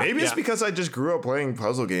 Yeah. Maybe it's because I just grew up playing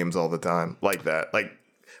puzzle games all the time, like that,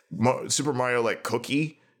 Super Mario,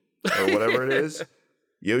 Cookie, or whatever it is.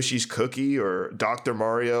 Yoshi's Cookie or Dr.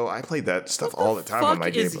 Mario. I played that stuff all the time on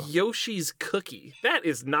my game. What is Yoshi's Cookie? That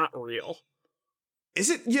is not real.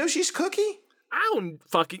 Is it Yoshi's Cookie? I don't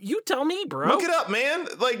fucking. You tell me, bro. Look it up, man.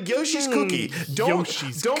 Yoshi's Cookie. Don't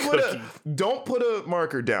put a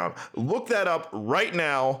marker down. Look that up right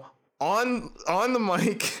now on the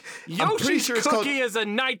mic. Yoshi's Cookie is a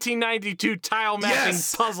 1992 tile mapping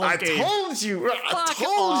puzzle game. I told you. I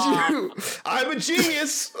told you. I'm a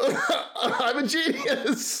genius. I'm a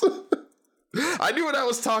genius. I knew what I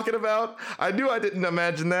was talking about. I knew I didn't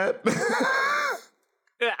imagine that.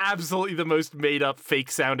 Absolutely the most made up,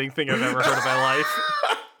 fake sounding thing I've ever heard in my life.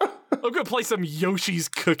 I'm gonna play some Yoshi's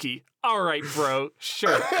Cookie. All right, bro.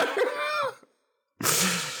 Sure.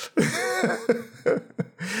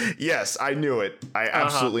 Yes, I knew it. I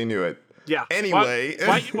absolutely knew it. Yeah. Anyway.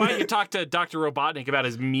 Why don't you talk to Dr. Robotnik about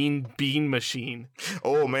his mean bean machine?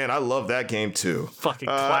 Oh, man, I love that game, too. Fucking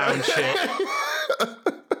clown shit.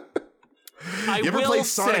 You ever played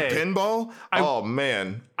Sonic Pinball? Oh,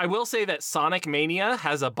 man. I will say that Sonic Mania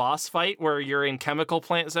has a boss fight where you're in Chemical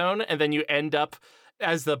Plant Zone, and then you end up,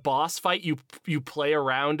 as the boss fight, you play a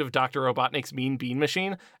round of Dr. Robotnik's Mean Bean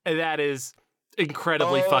Machine, and that is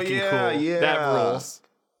incredibly fucking cool. Yeah. That rules.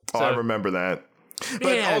 So, I remember that.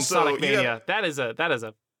 But also, Sonic Mania, that is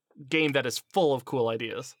a game that is full of cool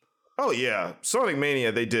ideas. Oh, yeah. Sonic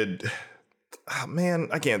Mania, they did... Oh, man,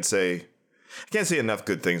 I can't say enough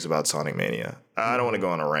good things about Sonic Mania. I don't want to go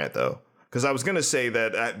on a rant, though. Because I was going to say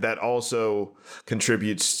that also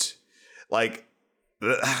contributes, like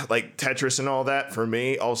Tetris and all that, for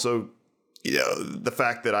me. Also, the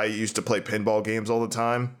fact that I used to play pinball games all the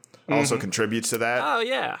time also contributes to that. Oh,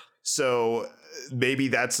 yeah. So maybe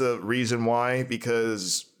that's a reason why,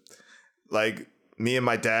 because, me and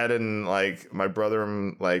my dad and, my brother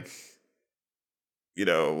and,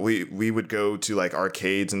 we would go to like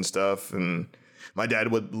arcades and stuff, and my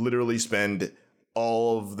dad would literally spend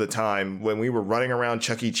all of the time when we were running around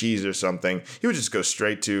Chuck E. Cheese or something. He would just go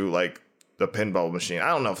straight to like the pinball machine. I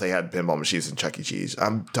don't know if they had pinball machines in Chuck E. Cheese.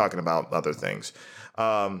 I'm talking about other things.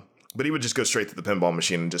 But he would just go straight to the pinball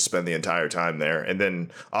machine and just spend the entire time there. And then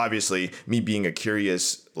obviously me being a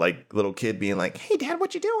curious like little kid being like, "Hey Dad,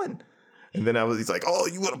 what you doing?" And then he's like, "Oh,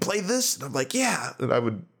 you want to play this?" And I'm like, "Yeah."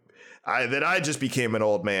 And I just became an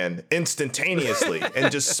old man instantaneously and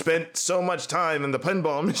just spent so much time in the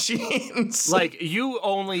pinball machines. Like you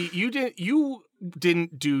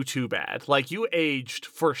didn't do too bad. Like you aged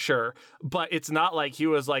for sure, but it's not like he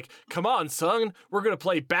was like, "Come on, son, we're going to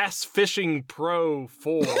play Bass Fishing Pro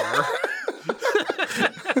 4."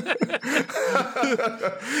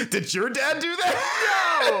 Did your dad do that?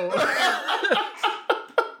 No.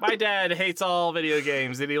 My dad hates all video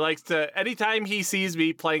games, and he likes to, anytime he sees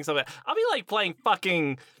me playing something, I'll be like playing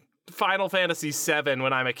fucking Final Fantasy VII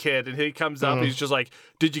when I'm a kid, and he comes up, he's just like,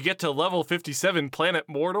 "Did you get to level 57 Planet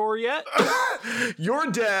Mordor yet?" Your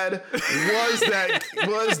dad was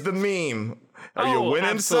the meme. Are you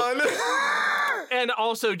winning, son? And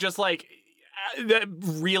also just like,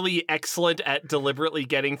 really excellent at deliberately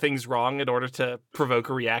getting things wrong in order to provoke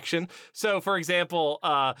a reaction. So, for example,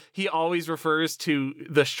 he always refers to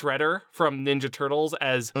the Shredder from Ninja Turtles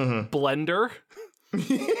as Blender,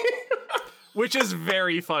 which is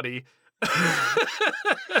very funny.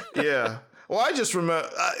 Yeah. Well, I just remember,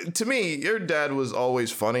 to me, your dad was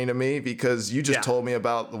always funny to me because you just told me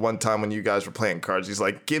about the one time when you guys were playing cards. He's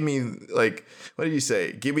like, "Give me, like, what did you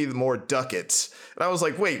say? Give me more ducats." And I was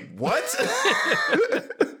like, "Wait, what?"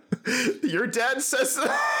 Your dad says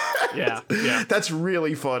that? Yeah. That's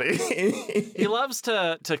really funny. He loves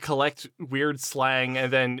to collect weird slang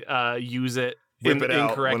and then use it in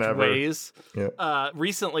incorrect ways. Yeah.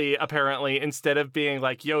 Recently, apparently, instead of being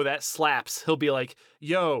like, "Yo, that slaps," he'll be like,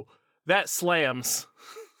 "Yo, that slams."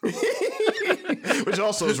 Which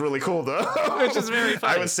also is really cool, though. Which is very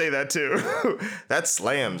funny. I would say that too. That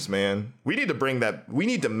slams, man. We need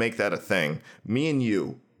to make that a thing. Me and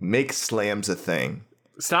you make slams a thing.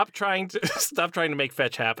 Stop trying to make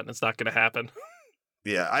fetch happen. It's not going to happen.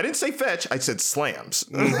 Yeah, I didn't say fetch. I said slams.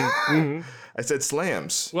 I said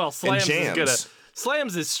slams. Well, slams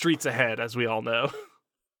is streets ahead, as we all know.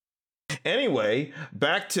 Anyway,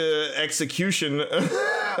 back to execution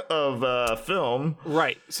of film.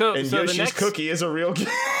 Right. So Yoshi's Cookie is a real game.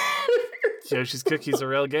 Yoshi's Cookie is a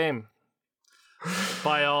real game,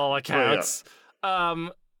 by all accounts. Oh, yeah.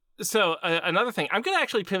 So another thing, I'm going to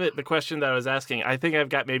actually pivot the question that I was asking. I think I've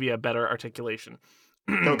got maybe a better articulation.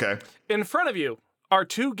 Okay. In front of you are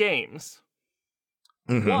two games.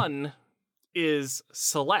 One is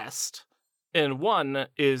Celeste, and one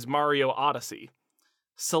is Mario Odyssey.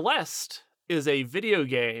 Celeste is a video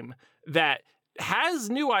game that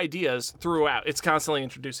has new ideas throughout. It's constantly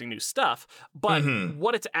introducing new stuff, but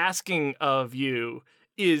what it's asking of you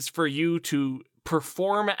is for you to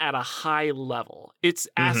perform at a high level. It's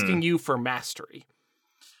asking you for mastery.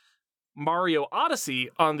 Mario Odyssey,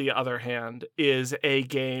 on the other hand, is a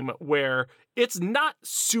game where it's not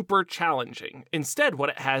super challenging. Instead, what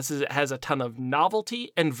it has is it has a ton of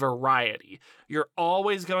novelty and variety. You're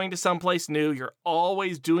always going to someplace new. You're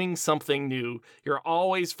always doing something new. You're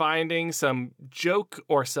always finding some joke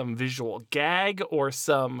or some visual gag or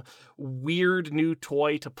some weird new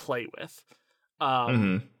toy to play with.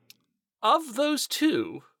 Of those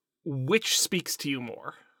two, which speaks to you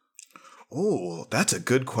more? Oh, that's a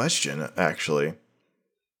good question, actually.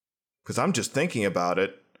 Because I'm just thinking about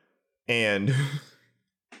it. And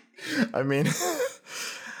I mean,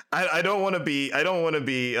 I don't want to be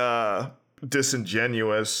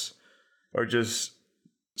disingenuous or just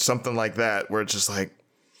something like that, where it's just like,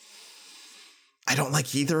 I don't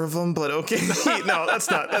like either of them, but okay. No, that's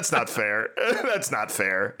not fair. That's not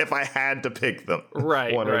fair. If I had to pick them,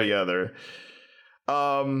 one or the other.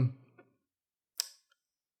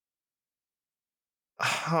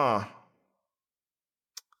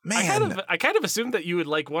 Man, I kind of assumed that you would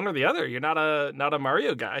like one or the other. You're not a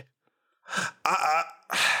Mario guy.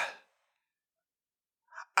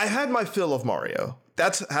 I had my fill of Mario.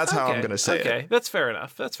 That's how I'm gonna say it. Okay, that's fair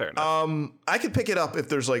enough. I could pick it up if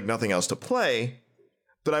there's like nothing else to play,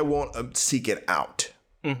 but I won't seek it out.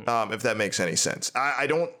 If that makes any sense. I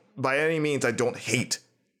don't, by any means, I don't hate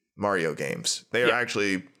Mario games. They are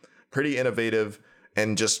actually pretty innovative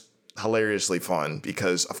and just hilariously fun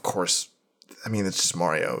because, of course, I mean, it's just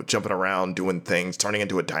Mario jumping around, doing things, turning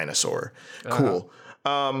into a dinosaur. Cool.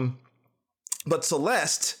 But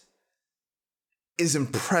Celeste, is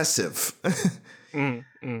impressive.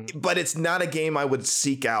 But it's not a game I would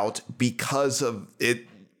seek out because of it.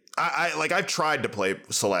 I've tried to play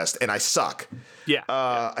Celeste and I suck. Yeah.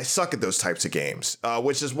 I suck at those types of games,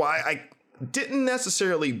 which is why I didn't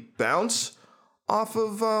necessarily bounce off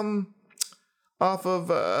of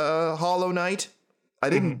Hollow Knight. I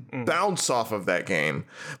didn't bounce off of that game,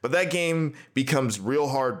 but that game becomes real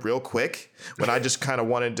hard real quick when I just kind of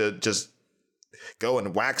wanted to just go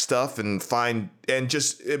and whack stuff and find and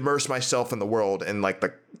just immerse myself in the world and like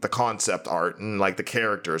the concept art and like the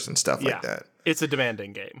characters and stuff like that. It's a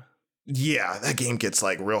demanding game. Yeah, that game gets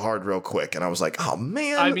like real hard real quick. And I was like, oh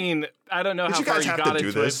man. I mean, I don't know how far you got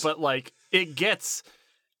into it, but like it gets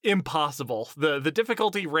impossible. The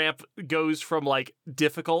difficulty ramp goes from like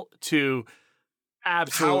difficult to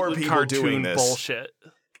absolute cartoon bullshit.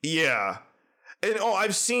 Yeah. And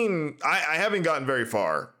I've seen I haven't gotten very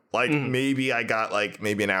far. Like maybe I got like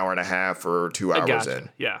maybe an hour and a half or 2 hours in.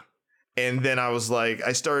 Yeah. And then I was like,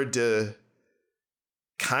 I started to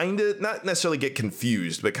kind of not necessarily get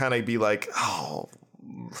confused, but kind of be like, oh,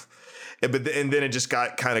 and then it just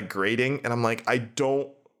got kind of grating. And I'm like, I don't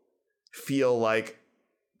feel like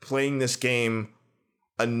playing this game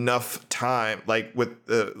enough time, like with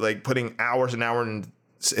like putting hours and hours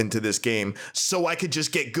into this game so I could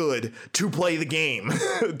just get good to play the game,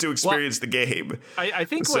 to experience the game. I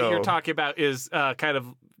think what you're talking about is kind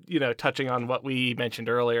of, touching on what we mentioned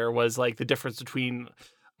earlier was like the difference between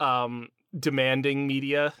demanding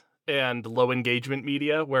media and low engagement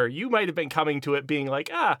media, where you might have been coming to it being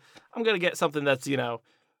like, I'm going to get something that's,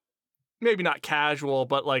 maybe not casual,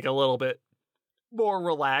 but like a little bit more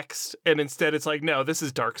relaxed. And instead it's like, no, this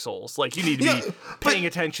is Dark Souls. Like you need to be paying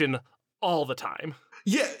attention all the time.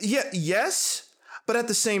 Yes. But at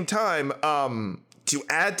the same time, to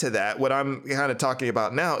add to that, what I'm kind of talking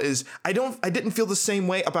about now is I didn't feel the same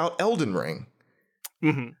way about Elden Ring.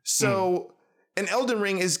 So, and Elden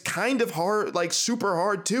Ring is kind of hard, like super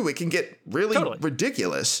hard too. It can get really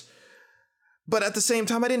ridiculous. But at the same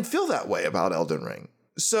time, I didn't feel that way about Elden Ring.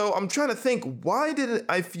 So I'm trying to think, why did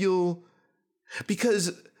I feel?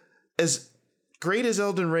 Because as great as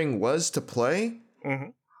Elden Ring was to play,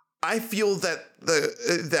 I feel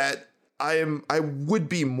that I would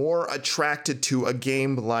be more attracted to a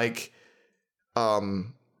game like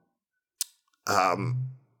Hollow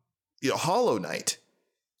Knight.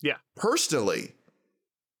 Yeah. Personally.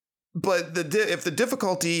 But if the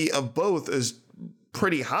difficulty of both is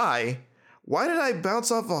pretty high, why did I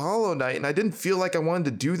bounce off of Hollow Knight? And I didn't feel like I wanted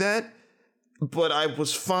to do that, but I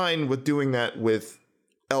was fine with doing that with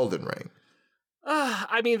Elden Ring.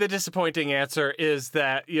 I mean, the disappointing answer is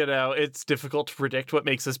that, it's difficult to predict what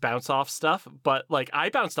makes us bounce off stuff. But like I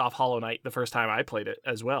bounced off Hollow Knight the first time I played it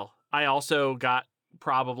as well. I also got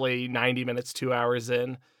probably 90 minutes, 2 hours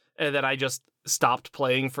in, and then I just stopped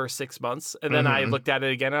playing for 6 months. And then I looked at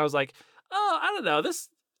it again and I was like, oh, I don't know. This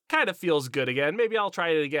kind of feels good again. Maybe I'll try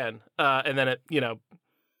it again. And then it,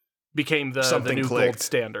 became the new gold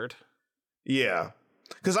standard. Yeah.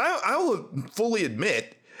 Because I will fully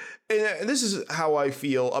admit, and this is how I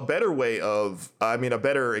feel, a better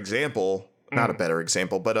example, not a better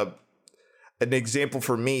example, but an example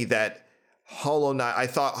for me that Hollow Knight, I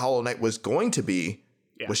thought Hollow Knight was going to be,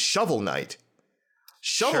 was Shovel Knight.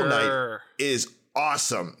 Shovel Knight is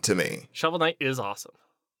awesome to me. Shovel Knight is awesome.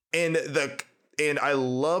 And I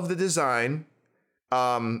love the design.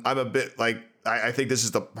 I'm a bit like, I think this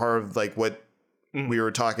is the part of like what we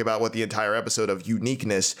were talking about with the entire episode of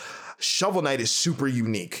uniqueness. Shovel Knight is super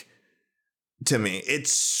unique to me.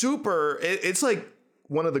 It's like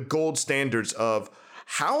one of the gold standards of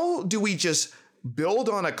how do we just build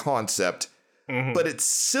on a concept, but it's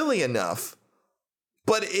silly enough,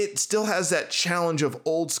 but it still has that challenge of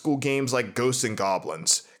old school games like Ghosts and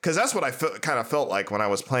Goblins. Because that's what I kind of felt like when I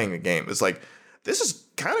was playing the game. It's like, this is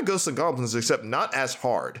kind of Ghosts and Goblins, except not as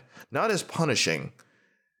hard, not as punishing.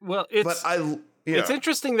 Well, it's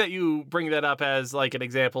interesting that you bring that up as like an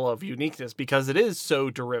example of uniqueness, because it is so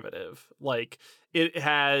derivative. Like it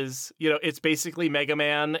has, it's basically Mega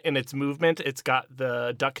Man in its movement. It's got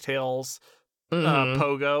the DuckTales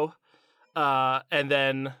pogo. And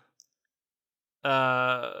then,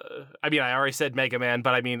 I mean, I already said Mega Man,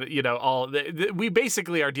 but I mean, we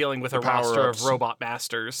basically are dealing with a roster of robot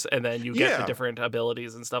masters, and then you get the different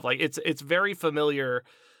abilities and stuff. Like it's very familiar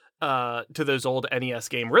to those old NES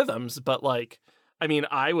game rhythms, but like, I mean,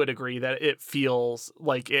 I would agree that it feels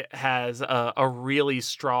like it has a really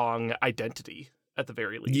strong identity at the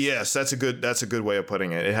very least. Yes, that's a good way of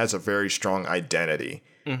putting it. It has a very strong identity.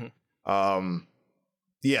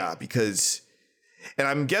 Yeah, because And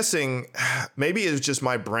I'm guessing maybe it's just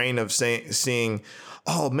my brain of seeing,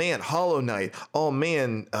 oh man, Hollow Knight. Oh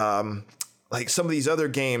man, like some of these other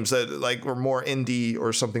games that like were more indie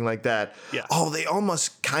or something like that. Yeah. Oh, they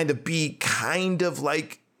almost kind of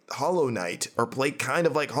like Hollow Knight, or play kind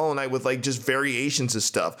of like Hollow Knight with like just variations of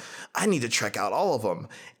stuff. I need to check out all of them.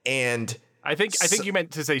 And I think you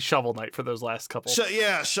meant to say Shovel Knight for those last couple.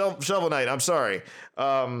 Shovel Knight. I'm sorry.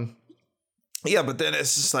 Yeah, but then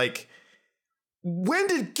it's just like, when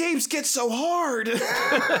did games get so hard?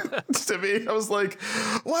 To me, I was like,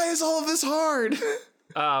 why is all of this hard?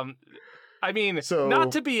 I mean,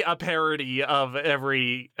 not to be a parody of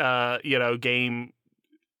every game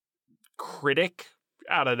critic.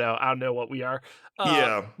 I don't know what we are.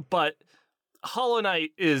 But Hollow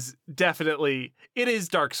Knight is definitely, it is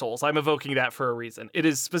Dark Souls. I'm evoking that for a reason. It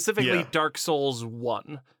is specifically Dark Souls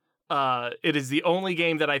 1. It is the only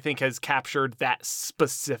game that I think has captured that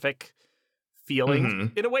specific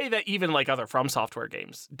feeling in a way that even like other From Software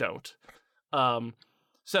games don't.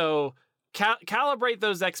 So calibrate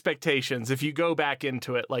those expectations if you go back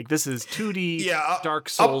into it. Like, this is 2D Dark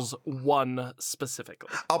Souls 1 specifically.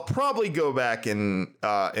 I'll probably go back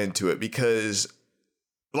into it because,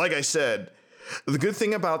 like I said, the good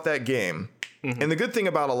thing about that game, and the good thing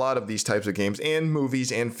about a lot of these types of games and movies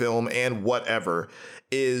and film and whatever,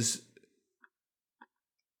 is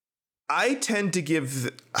I tend to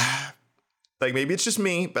give, like, maybe it's just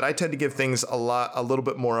me, but I tend to give things a little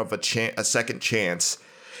bit more of a second chance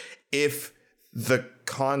if the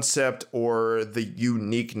concept or the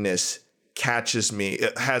uniqueness catches me,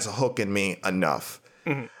 it has a hook in me enough.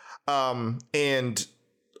 And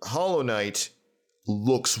Hollow Knight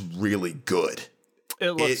looks really good.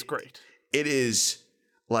 It looks great. It is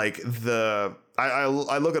like I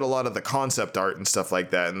look at a lot of the concept art and stuff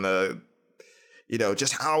like that, and the,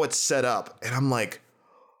 just how it's set up, and I'm like,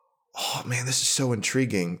 oh man, this is so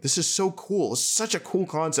intriguing. This is so cool. It's such a cool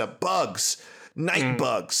concept. Bugs. Night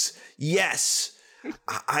bugs. Yes.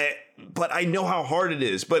 But I know how hard it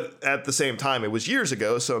is. But at the same time, it was years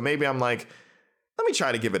ago. So maybe I'm like, let me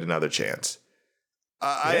try to give it another chance.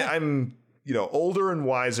 I'm, older and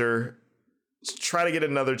wiser. Try to get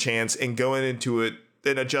another chance and go into it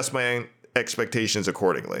and adjust my expectations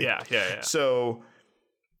accordingly. Yeah. So,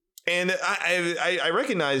 and I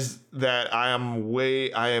recognize that I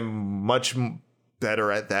am much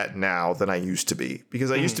better at that now than I used to be,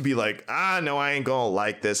 because I used to be like, no, I ain't gonna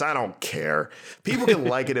like this. I don't care. People can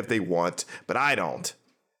like it if they want, but I don't.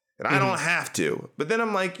 And I don't have to. But then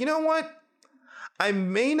I'm like, you know what? I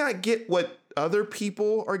may not get what other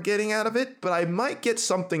people are getting out of it, but I might get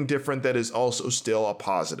something different that is also still a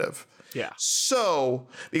positive. Yeah. So,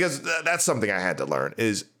 because that's something I had to learn,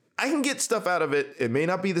 is I can get stuff out of it. It may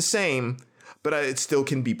not be the same, but it still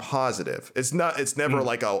can be positive. It's never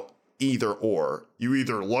like a either or. You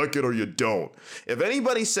either like it or you don't. If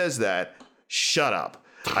anybody says that, shut up.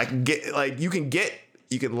 I can get, like, you can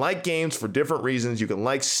like games for different reasons. You can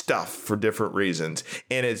like stuff for different reasons,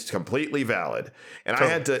 and it's completely valid. And totally.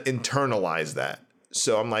 I had to internalize that.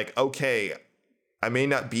 So I'm like, okay, I may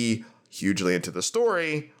not be hugely into the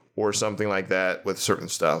story or something like that with certain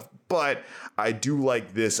stuff, but I do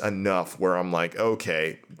like this enough where I'm like,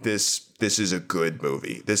 okay, this is a good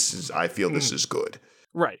movie. I feel this is good.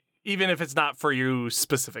 Right. Even if it's not for you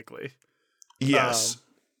specifically. Yes.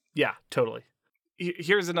 Yeah, totally.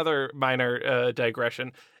 Here's another minor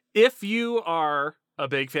digression. If you are a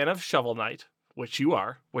big fan of Shovel Knight, which you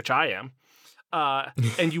are, which I am,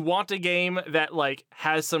 and you want a game that like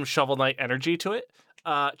has some Shovel Knight energy to it,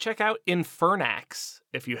 check out Infernax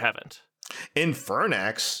if you haven't.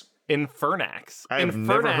 Infernax? I've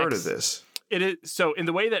never heard of this. It is so in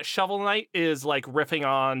the way that Shovel Knight is like riffing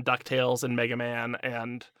on DuckTales and Mega Man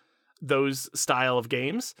and those style of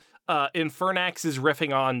games. Infernax is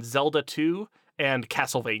riffing on Zelda 2 and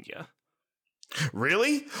Castlevania.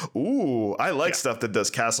 Really? Ooh, I like stuff that does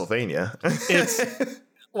Castlevania.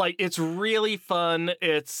 It's really fun.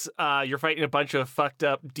 It's you're fighting a bunch of fucked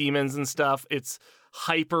up demons and stuff. It's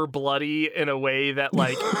hyper bloody in a way that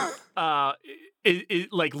like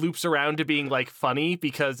it like loops around to being like funny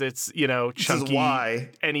because it's, chunky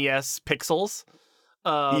NES pixels.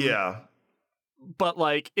 But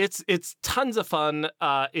like it's tons of fun.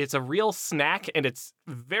 It's a real snack and it's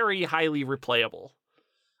very highly replayable.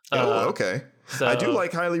 Okay. So, I do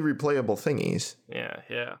like highly replayable thingies.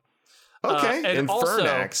 Yeah. Okay.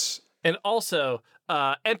 Infernax. And also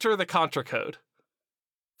enter the Contra code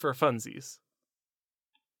for funsies.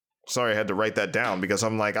 Sorry, I had to write that down because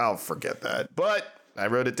I'm like, I'll forget that. But I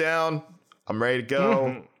wrote it down. I'm ready to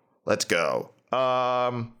go. Let's go.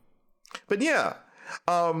 But yeah.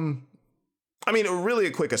 I mean, really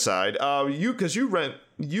a quick aside.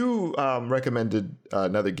 You recommended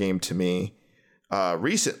another game to me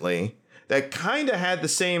recently that kind of had the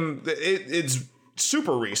same. It's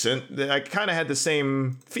super recent. That kind of had the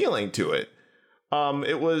same feeling to it.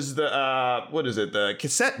 It was the what is it? The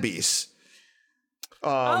Cassette Beasts.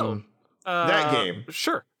 That game.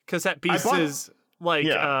 Sure, Cassette Beasts is like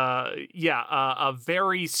a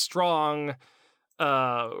very strong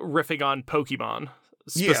riffing on Pokemon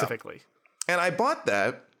specifically. Yeah. And I bought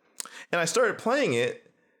that, and I started playing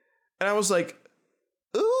it, and I was like,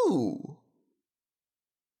 ooh,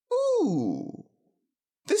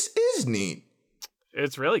 this is neat.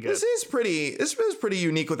 It's really good. This is pretty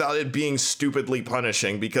unique without it being stupidly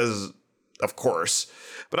punishing, because of course.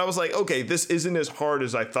 But I was like, okay, this isn't as hard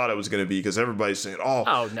as I thought it was going to be, because everybody's saying,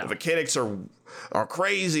 no. The mechanics are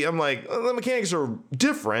crazy. I'm like, the mechanics are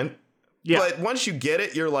different. Yeah. But once you get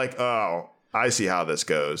it, you're like, oh, I see how this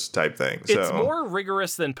goes type thing. It's more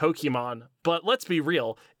rigorous than Pokemon, but let's be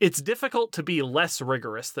real. It's difficult to be less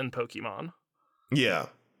rigorous than Pokemon. Yeah.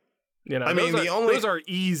 You know, those are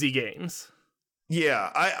easy games.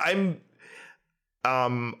 Yeah, I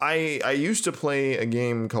used to play a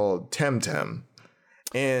game called Temtem,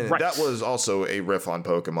 and that was also a riff on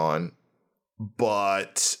Pokemon,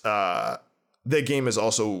 but the game is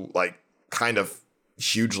also like kind of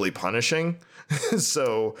hugely punishing.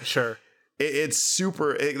 So sure, it's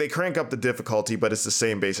super. They crank up the difficulty, but it's the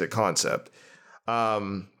same basic concept.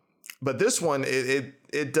 But this one,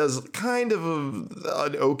 it does kind of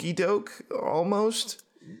an okey doke almost.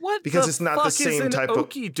 What? Because it's not the same type of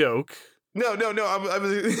okey doke. No.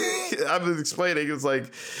 I'm explaining. It's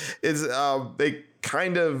like they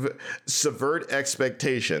kind of subvert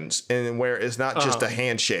expectations, and where it's not just a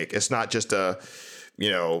handshake. It's not just a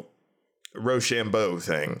Rochambeau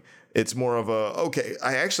thing. It's more of a okay.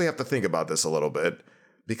 I actually have to think about this a little bit,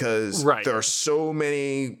 because there are so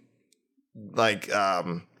many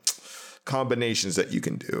combinations that you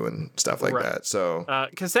can do and stuff like that. So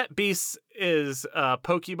Cassette Beasts is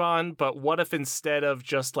Pokemon, but what if instead of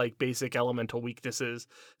just like basic elemental weaknesses,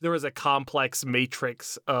 there was a complex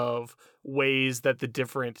matrix of ways that the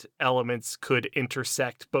different elements could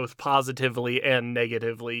intersect both positively and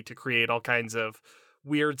negatively to create all kinds of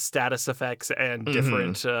weird status effects and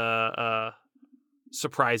different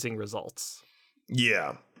surprising results.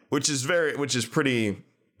 Yeah, which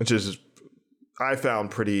I found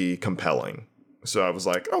pretty compelling. So I was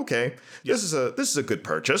like, okay, this is a good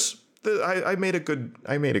purchase. I made a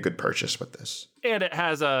good purchase with this. And it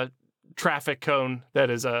has a traffic cone that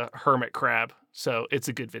is a hermit crab, so it's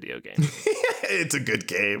a good video game. It's a good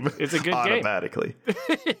game. It's a good automatically.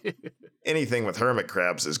 Game. Anything with hermit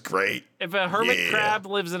crabs is great. If a hermit crab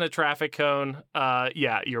lives in a traffic cone,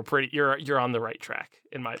 you're on the right track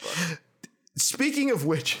in my book. Speaking of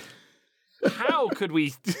which, how could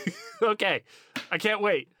we? Okay, I can't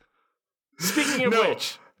wait. Speaking of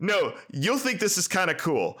which. No, you'll think this is kind of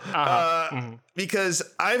cool. Because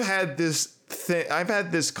I've had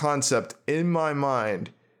this concept in my mind,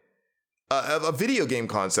 a video game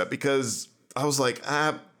concept, because I was like,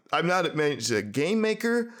 I'm not a game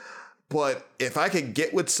maker, but if I could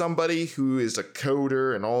get with somebody who is a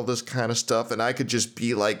coder and all this kind of stuff, and I could just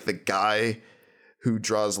be like the guy who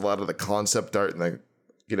draws a lot of the concept art and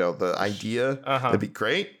the idea, that'd be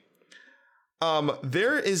great.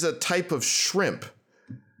 There is a type of shrimp.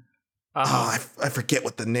 I forget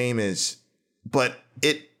what the name is, but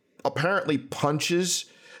it apparently punches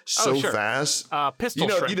so fast. Pistol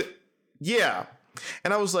shrimp. Yeah.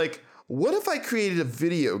 And I was like, what if I created a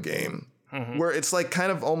video game where it's like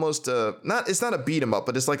kind of almost it's not a beat 'em up,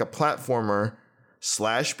 but it's like a platformer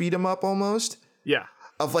 / beat 'em up almost. Yeah.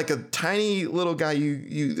 Of like a tiny little guy,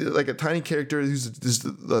 you like a tiny character who's just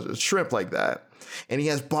a shrimp like that, and he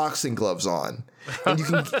has boxing gloves on, and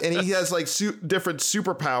and he has like different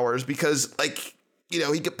superpowers, because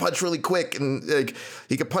he could punch really quick, and like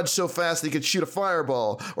he could punch so fast that he could shoot a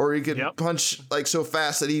fireball, or he could punch like so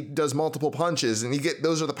fast that he does multiple punches, and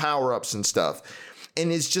those are the power ups and stuff.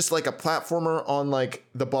 And it's just like a platformer on like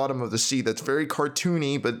the bottom of the sea that's very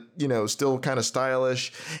cartoony, but still kind of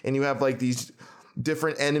stylish, and you have like these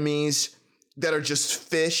different enemies that are just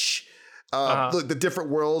fish. Look, the different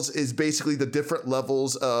worlds is basically the different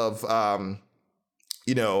levels of the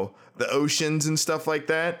oceans and stuff like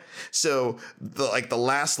that. So the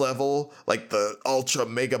last level, like the ultra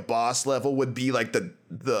mega boss level, would be like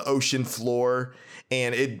the ocean floor,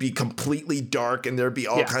 and it'd be completely dark, and there'd be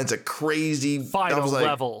all kinds of crazy final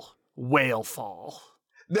level whale fall.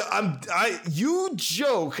 No, you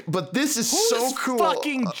joke, but this is so cool.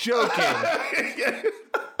 Fucking joking.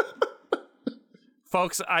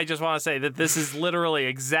 Folks, I just want to say that this is literally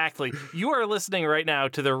exactly, you are listening right now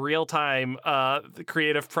to the real-time the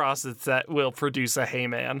creative process that will produce a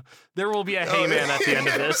Heyman. There will be a Heyman at the end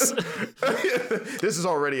of this. This is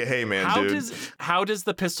already a Heyman, dude. How does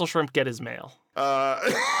the pistol shrimp get his mail?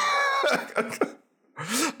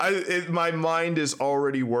 My mind is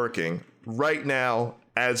already working right now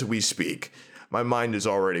as we speak. My mind is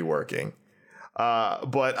already working.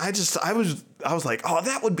 But I was like, oh,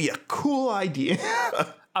 that would be a cool idea.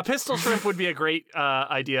 A pistol shrimp would be a great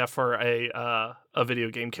idea for a video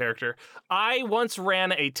game character. I once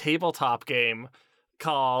ran a tabletop game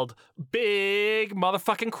called Big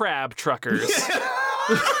Motherfucking Crab Truckers.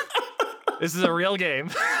 This is a real game.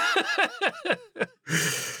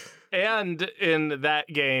 And in that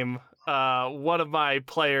game, one of my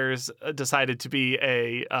players decided to be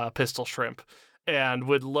a pistol shrimp and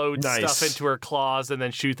would load stuff into her claws and then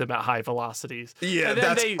shoot them at high velocities. Yeah,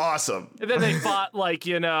 that's awesome. And then they fought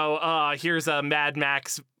here's a Mad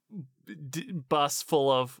Max bus full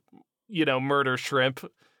of, murder shrimp.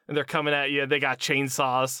 And they're coming at you. They got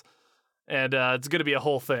chainsaws. And it's going to be a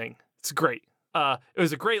whole thing. It's great. It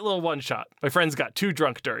was a great little one-shot. My friends got too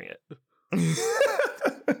drunk during it.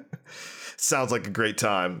 Sounds like a great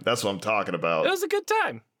time. That's what I'm talking about. It was a good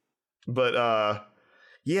time. But,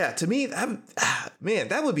 yeah, to me,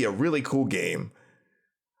 that would be a really cool game.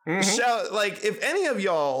 Mm-hmm. If any of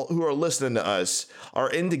y'all who are listening to us are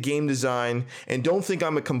into game design and don't think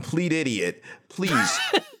I'm a complete idiot, please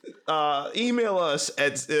email us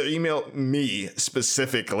email me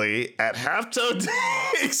specifically at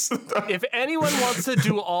halftonetakes. If anyone wants to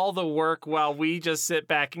do all the work while we just sit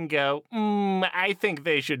back and go, I think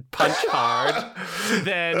they should punch hard,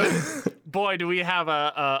 then boy, do we have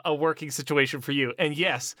a working situation for you. And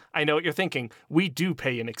yes, I know what you're thinking. We do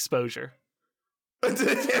pay in exposure.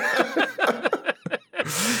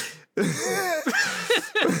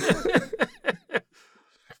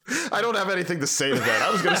 I don't have anything to say to that.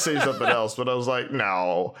 I was going to say something else, but I was like,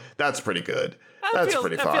 no, that's pretty good. That's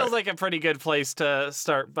pretty fine. That feels like a pretty good place to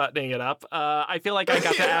start buttoning it up. I feel like I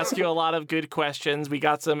got to ask you a lot of good questions. We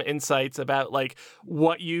got some insights about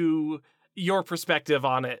your perspective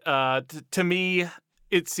on it. To me,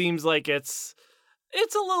 it seems like it's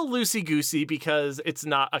a little loosey-goosey because it's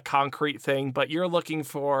not a concrete thing, but you're looking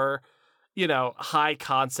for, high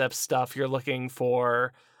concept stuff. You're looking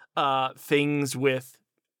for things with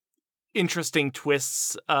interesting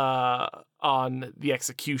twists on the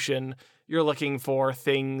execution. You're looking for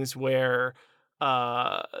things where,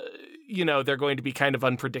 they're going to be kind of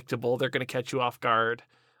unpredictable. They're going to catch you off guard.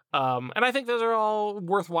 And I think those are all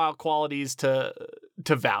worthwhile qualities to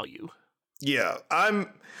value. Yeah, I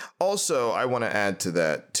want to add to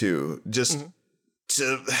that too, just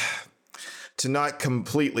to not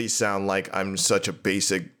completely sound like I'm such a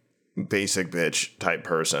basic bitch type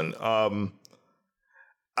person.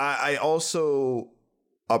 I also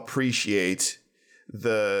appreciate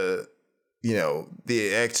the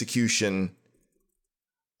execution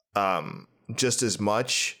just as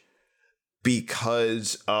much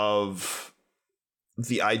because of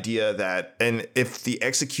the idea that, and if the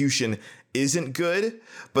execution isn't good,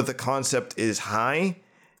 but the concept is high,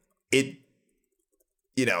 it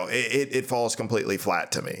falls completely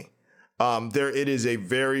flat to me. It is a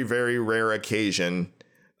very, very rare occasion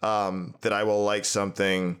that I will like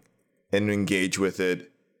something and engage with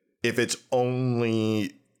it if its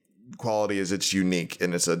only quality is it's unique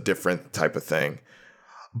and it's a different type of thing.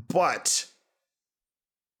 But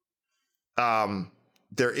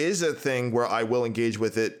there is a thing where I will engage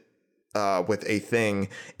with it, with a thing,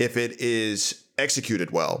 if it is executed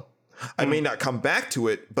well. I may not come back to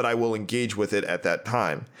it, but I will engage with it at that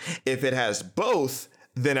time. If it has both,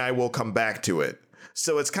 then I will come back to it.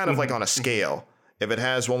 So it's kind of like on a scale. If it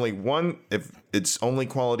has only one, if its only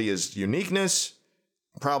quality is uniqueness,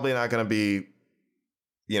 probably not going to be,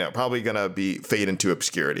 probably going to be fade into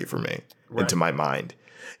obscurity for me, into my mind.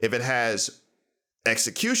 If it has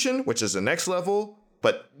execution, which is the next level,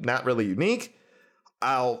 but not really unique,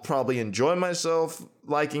 I'll probably enjoy myself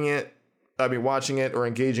watching it or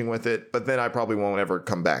engaging with it, but then I probably won't ever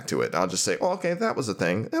come back to it. I'll just say, oh, okay, that was a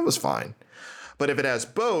thing. That was fine. But if it has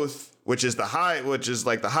both, which is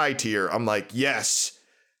like the high tier, I'm like, yes.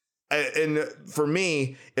 And for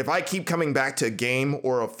me, if I keep coming back to a game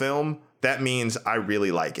or a film, that means I really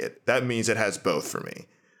like it. That means it has both for me.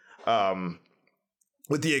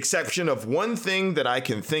 With the exception of one thing that I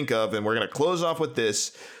can think of, and we're going to close off with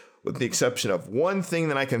this, with the exception of one thing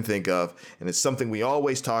that I can think of, and it's something we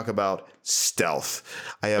always talk about, stealth.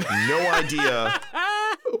 I have no idea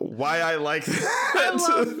why I like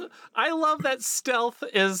that. I love that stealth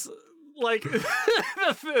is like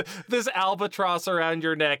this albatross around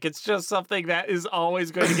your neck. It's just something that is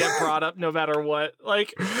always going to get brought up no matter what.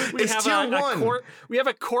 Like we have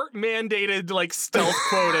a court mandated like stealth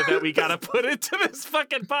quota that we got to put into this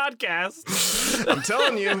fucking podcast. I'm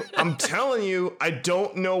telling you, I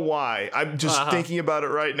don't know why. I'm just thinking about it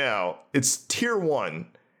right now. It's tier 1.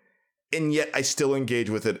 And yet I still engage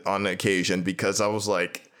with it on occasion because I was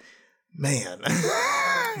like, man,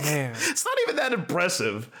 it's not even that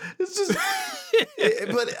impressive. It's just,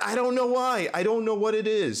 but I don't know why. I don't know what it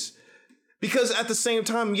is. Because at the same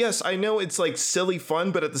time, yes, I know it's like silly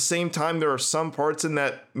fun, but at the same time, there are some parts in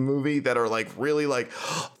that movie that are like really like,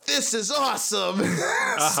 oh, this is awesome.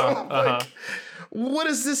 So like, what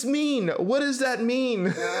does this mean? What does that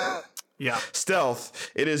mean? Yeah.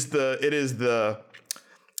 Stealth. It's the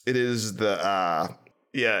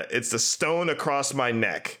stone across my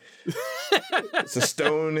neck. It's a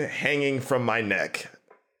stone hanging from my neck.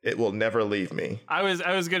 It will never leave me. I was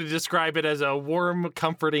going to describe it as a warm,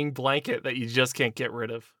 comforting blanket that you just can't get rid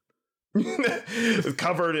of.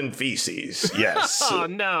 Covered in feces. Yes. Oh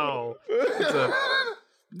no.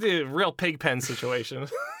 It's a real Pigpen situation.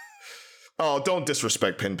 Oh, don't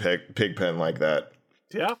disrespect Pigpen like that.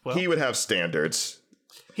 Yeah, well, he would have standards.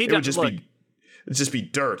 It would just be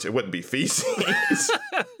dirt. It wouldn't be feces.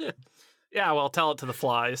 Yeah, well, tell it to the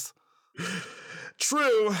flies.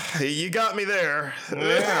 True. You got me there.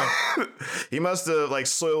 Yeah. He must have like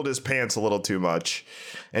soiled his pants a little too much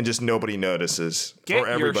and just nobody notices. Get or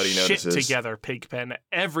everybody your notices. Shit together, Pigpen.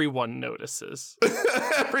 Everyone notices.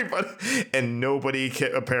 Everybody. And nobody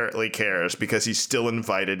apparently cares because he's still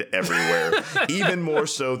invited everywhere. Even more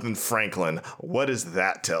so than Franklin. What does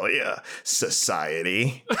that tell you?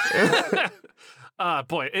 Society.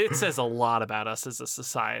 Boy, it says a lot about us as a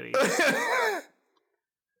society.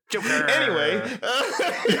 Joker. Anyway.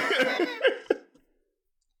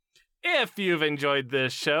 If you've enjoyed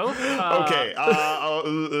this show. Okay.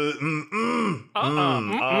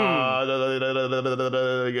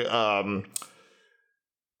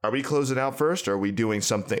 Are we closing out first, or are we doing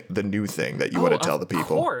something, the new thing that you want to tell the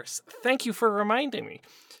people? Of course. Thank you for reminding me.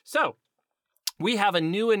 So, we have a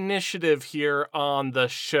new initiative here on the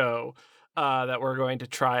show that we're going to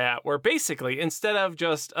try out, where basically, instead of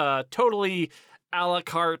just totally a la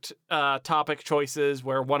carte topic choices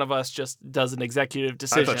where one of us just does an executive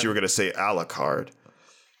decision. I thought you were going to say a la carte.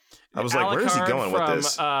 I was like, where is he going with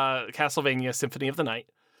this? Castlevania Symphony of the Night.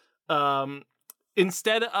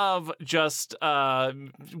 Instead of just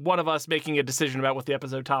one of us making a decision about what the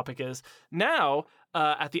episode topic is, now,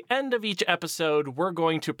 at the end of each episode, we're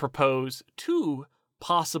going to propose 2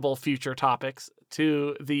 possible future topics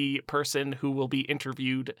to the person who will be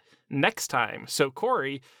interviewed next time. So,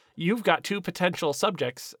 Corey, you've got 2 potential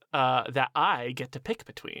subjects that I get to pick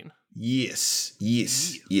between. Yes.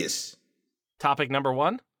 Topic number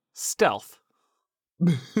 1, stealth.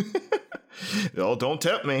 Oh, don't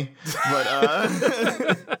tempt me.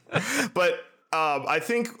 But I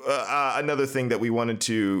think another thing that we wanted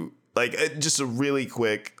to just a really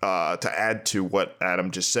quick to add to what Adam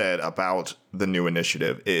just said about the new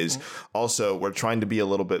initiative is also we're trying to be a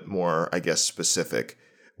little bit more, I guess, specific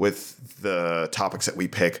with the topics that we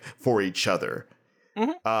pick for each other.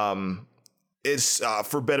 It's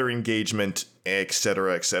for better engagement, et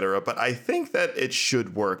cetera, but I think that it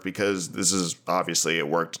should work because this is obviously it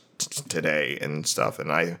worked today and stuff, and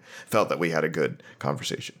I felt that we had a good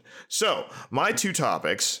conversation. So my 2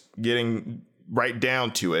 topics, getting right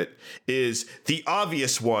down to it, is the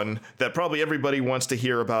obvious one that probably everybody wants to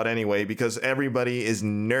hear about anyway because everybody is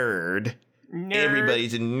nerd.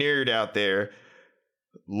 Everybody's a nerd out there.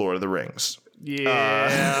 Lord of the Rings.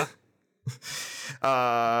 Yeah.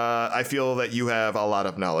 I feel that you have a lot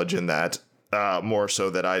of knowledge in that, more so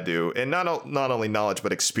than I do. And not only knowledge,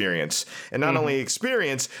 but experience. And not only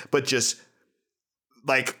experience, but just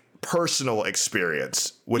like personal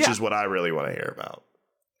experience, which is what I really want to hear about.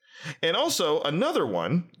 And also another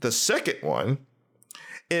one, the second one,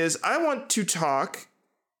 is I want to talk.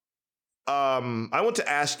 I want to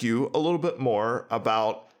ask you a little bit more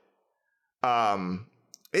about.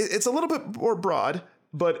 It's a little bit more broad,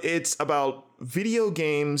 but it's about video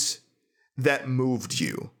games that moved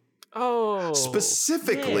you. Oh,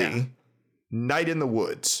 specifically, Night in the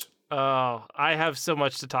Woods. Oh, I have so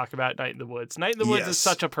much to talk about Night in the Woods. Night in the Woods is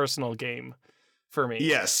such a personal game for me.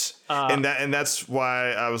 Yes, and that's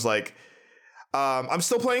why I was like, I'm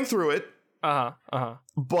still playing through it.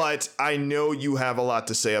 But I know you have a lot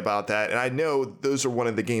to say about that, and I know those are one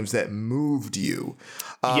of the games that moved you.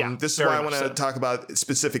 This is why I want to talk about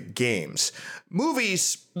specific games.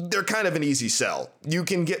 Movies, they're kind of an easy sell. You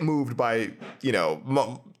can get moved by,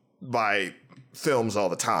 by films all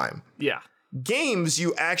the time. Yeah. Games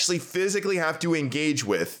you actually physically have to engage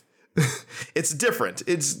with. It's different.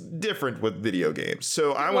 It's different with video games.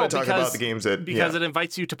 So I want to talk about the games that... Because it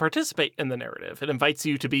invites you to participate in the narrative. It invites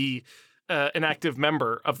you to be an active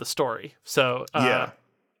member of the story. So... Yeah,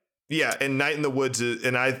 and Night in the Woods,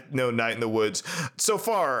 and I know Night in the Woods. So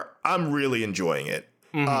far, I'm really enjoying it.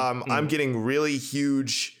 I'm getting really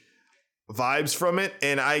huge vibes from it,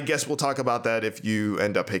 and I guess we'll talk about that if you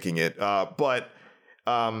end up picking it. But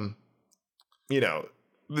that's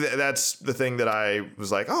the thing that I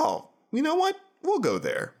was like, oh, you know what? We'll go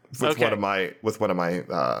there with one of my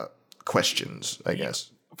questions, I guess.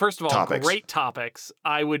 First of all, great topics.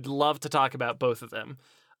 I would love to talk about both of them.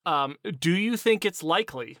 Do you think it's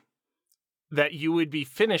likely that you would be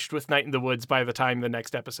finished with Night in the Woods by the time the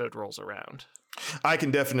next episode rolls around? I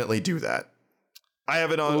can definitely do that. I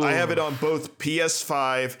have it on. I have it on both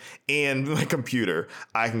PS5 and my computer.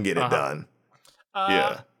 I can get it done.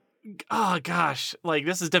 Yeah. Oh gosh, like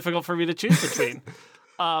this is difficult for me to choose between.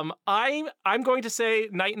 I'm going to say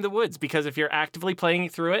Night in the Woods, because if you're actively playing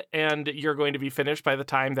through it and you're going to be finished by the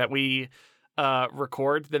time that we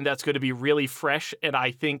record, then that's going to be really fresh, and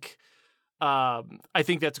I think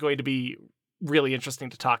that's going to be really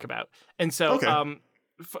interesting to talk about. And so,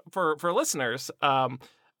 for listeners,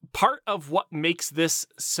 part of what makes this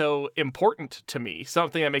so important to me,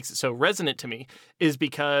 something that makes it so resonant to me, is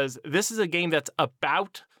because this is a game that's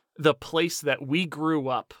about the place that we grew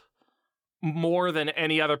up more than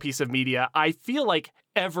any other piece of media I feel like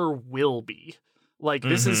ever will be. Like,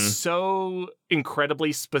 this is so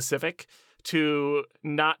incredibly specific to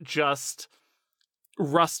not just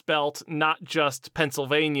Rust Belt, not just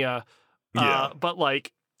Pennsylvania, but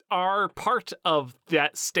like our part of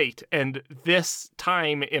that state and this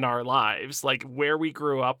time in our lives, like where we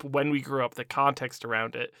grew up, when we grew up, the context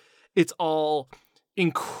around it. It's all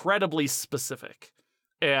incredibly specific.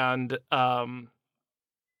 And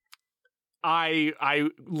I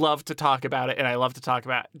love to talk about it, and I love to talk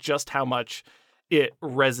about just how much it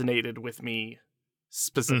resonated with me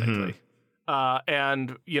specifically.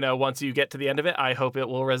 And, once you get to the end of it, I hope it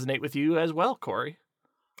will resonate with you as well, Corey.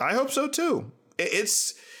 I hope so, too.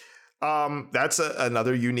 It's that's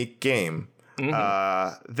another unique game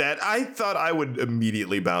that I thought I would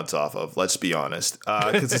immediately bounce off of, let's be honest.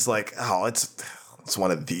 Because it's like, it's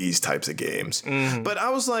one of these types of games. But I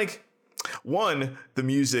was like, one, the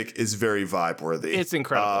music is very vibe-worthy. It's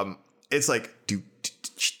incredible. It's like,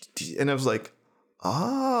 and I was like,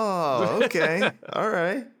 oh, okay. All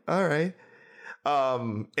right.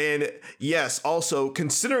 And yes, also,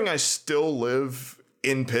 considering I still live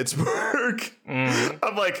in Pittsburgh,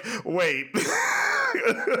 I'm like, wait.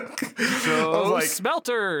 So, like,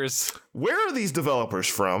 smelters. Where are these developers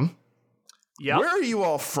from? Yep. Where are you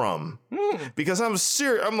all from? Because I'm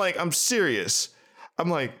serious. I'm serious.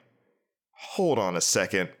 I'm like, hold on a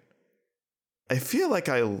second. I feel like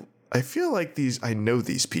I know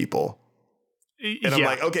these people. And I'm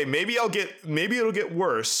like, okay, maybe it'll get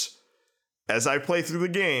worse as I play through the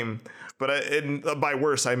game. But by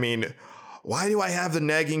worse, I mean, why do I have the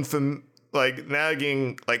nagging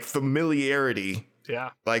familiarity? Yeah.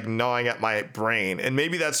 Like gnawing at my brain. And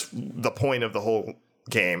maybe that's the point of the whole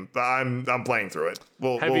game. But I'm playing through it.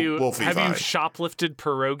 We'll be fine. Have you shoplifted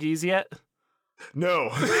pierogies yet? No.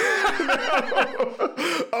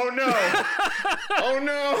 Oh no. Oh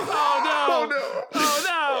no. Oh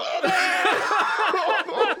no.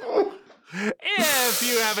 If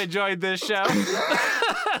you have enjoyed this show,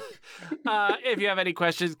 if you have any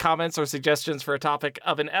questions, comments, or suggestions for a topic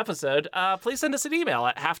of an episode, please send us an email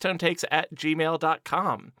at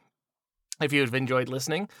halftonetakes@gmail.com. If you have enjoyed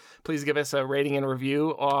listening, please give us a rating and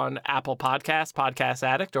review on Apple Podcasts, Podcast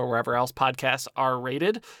Addict, or wherever else podcasts are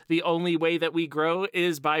rated. The only way that we grow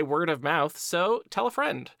is by word of mouth, so tell a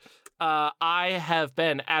friend. I have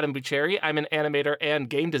been Adam Bucherri. I'm an animator and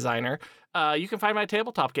game designer. You can find my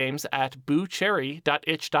tabletop games at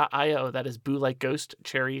boocherry.itch.io. That is boo like ghost,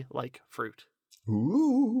 cherry like fruit.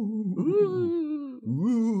 Ooh,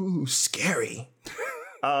 scary.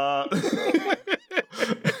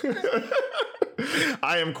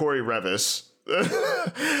 I am Corey Revis,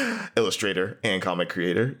 illustrator and comic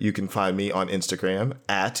creator. You can find me on Instagram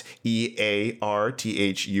at EARTHUR_ONE.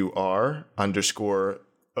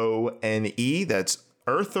 That's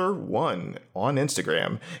Earther1 on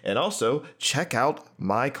Instagram. And also check out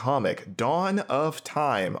my comic, Dawn of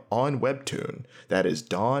Time, on Webtoon. That is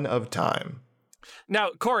Dawn of Time. Now,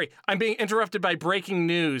 Corey, I'm being interrupted by breaking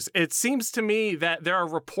news. It seems to me that there are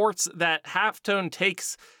reports that Halftone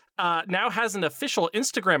Takes now has an official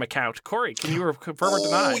Instagram account. Corey, can you confirm or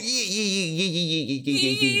deny?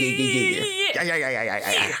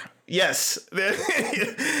 Yes.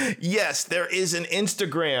 Yes, there is an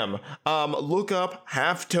Instagram. Look up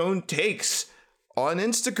Halftone Takes on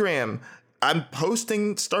Instagram. I'm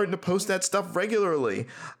starting to post that stuff regularly.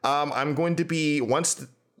 I'm going to be,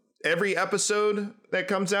 every episode that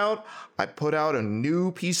comes out, I put out a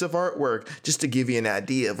new piece of artwork just to give you an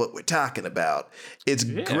idea of what we're talking about. It's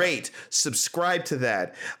great. Subscribe to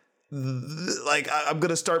that. Like, I'm going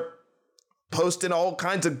to start posting all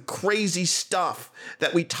kinds of crazy stuff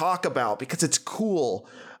that we talk about because it's cool.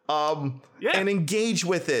 And engage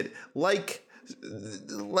with it. Like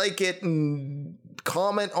it and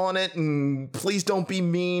comment on it, and please don't be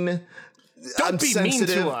mean. Don't be mean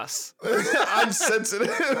to us. I'm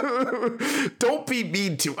sensitive. Don't be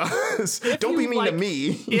mean to us. Don't be mean to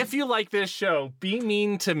me. If you like this show, be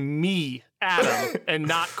mean to me, Adam, and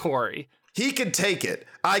not Corey. He can take it.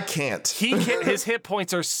 I can't. His hit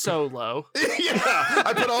points are so low. Yeah,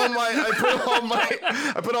 I put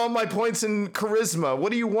all my points in charisma.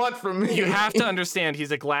 What do you want from me? You have to understand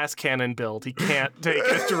he's a glass cannon build. He can't take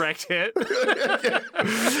a direct hit.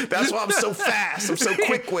 That's why I'm so fast. I'm so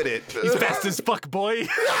quick with it. He's fast as fuck, boy.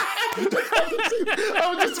 I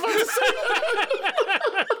was just about to say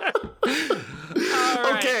that.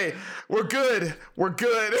 All right. Okay, we're good. We're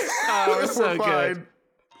so good.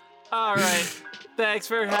 All right. Thanks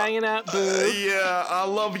for hanging out, boo. Yeah, I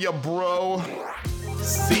love you, bro.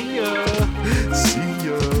 See ya. See ya.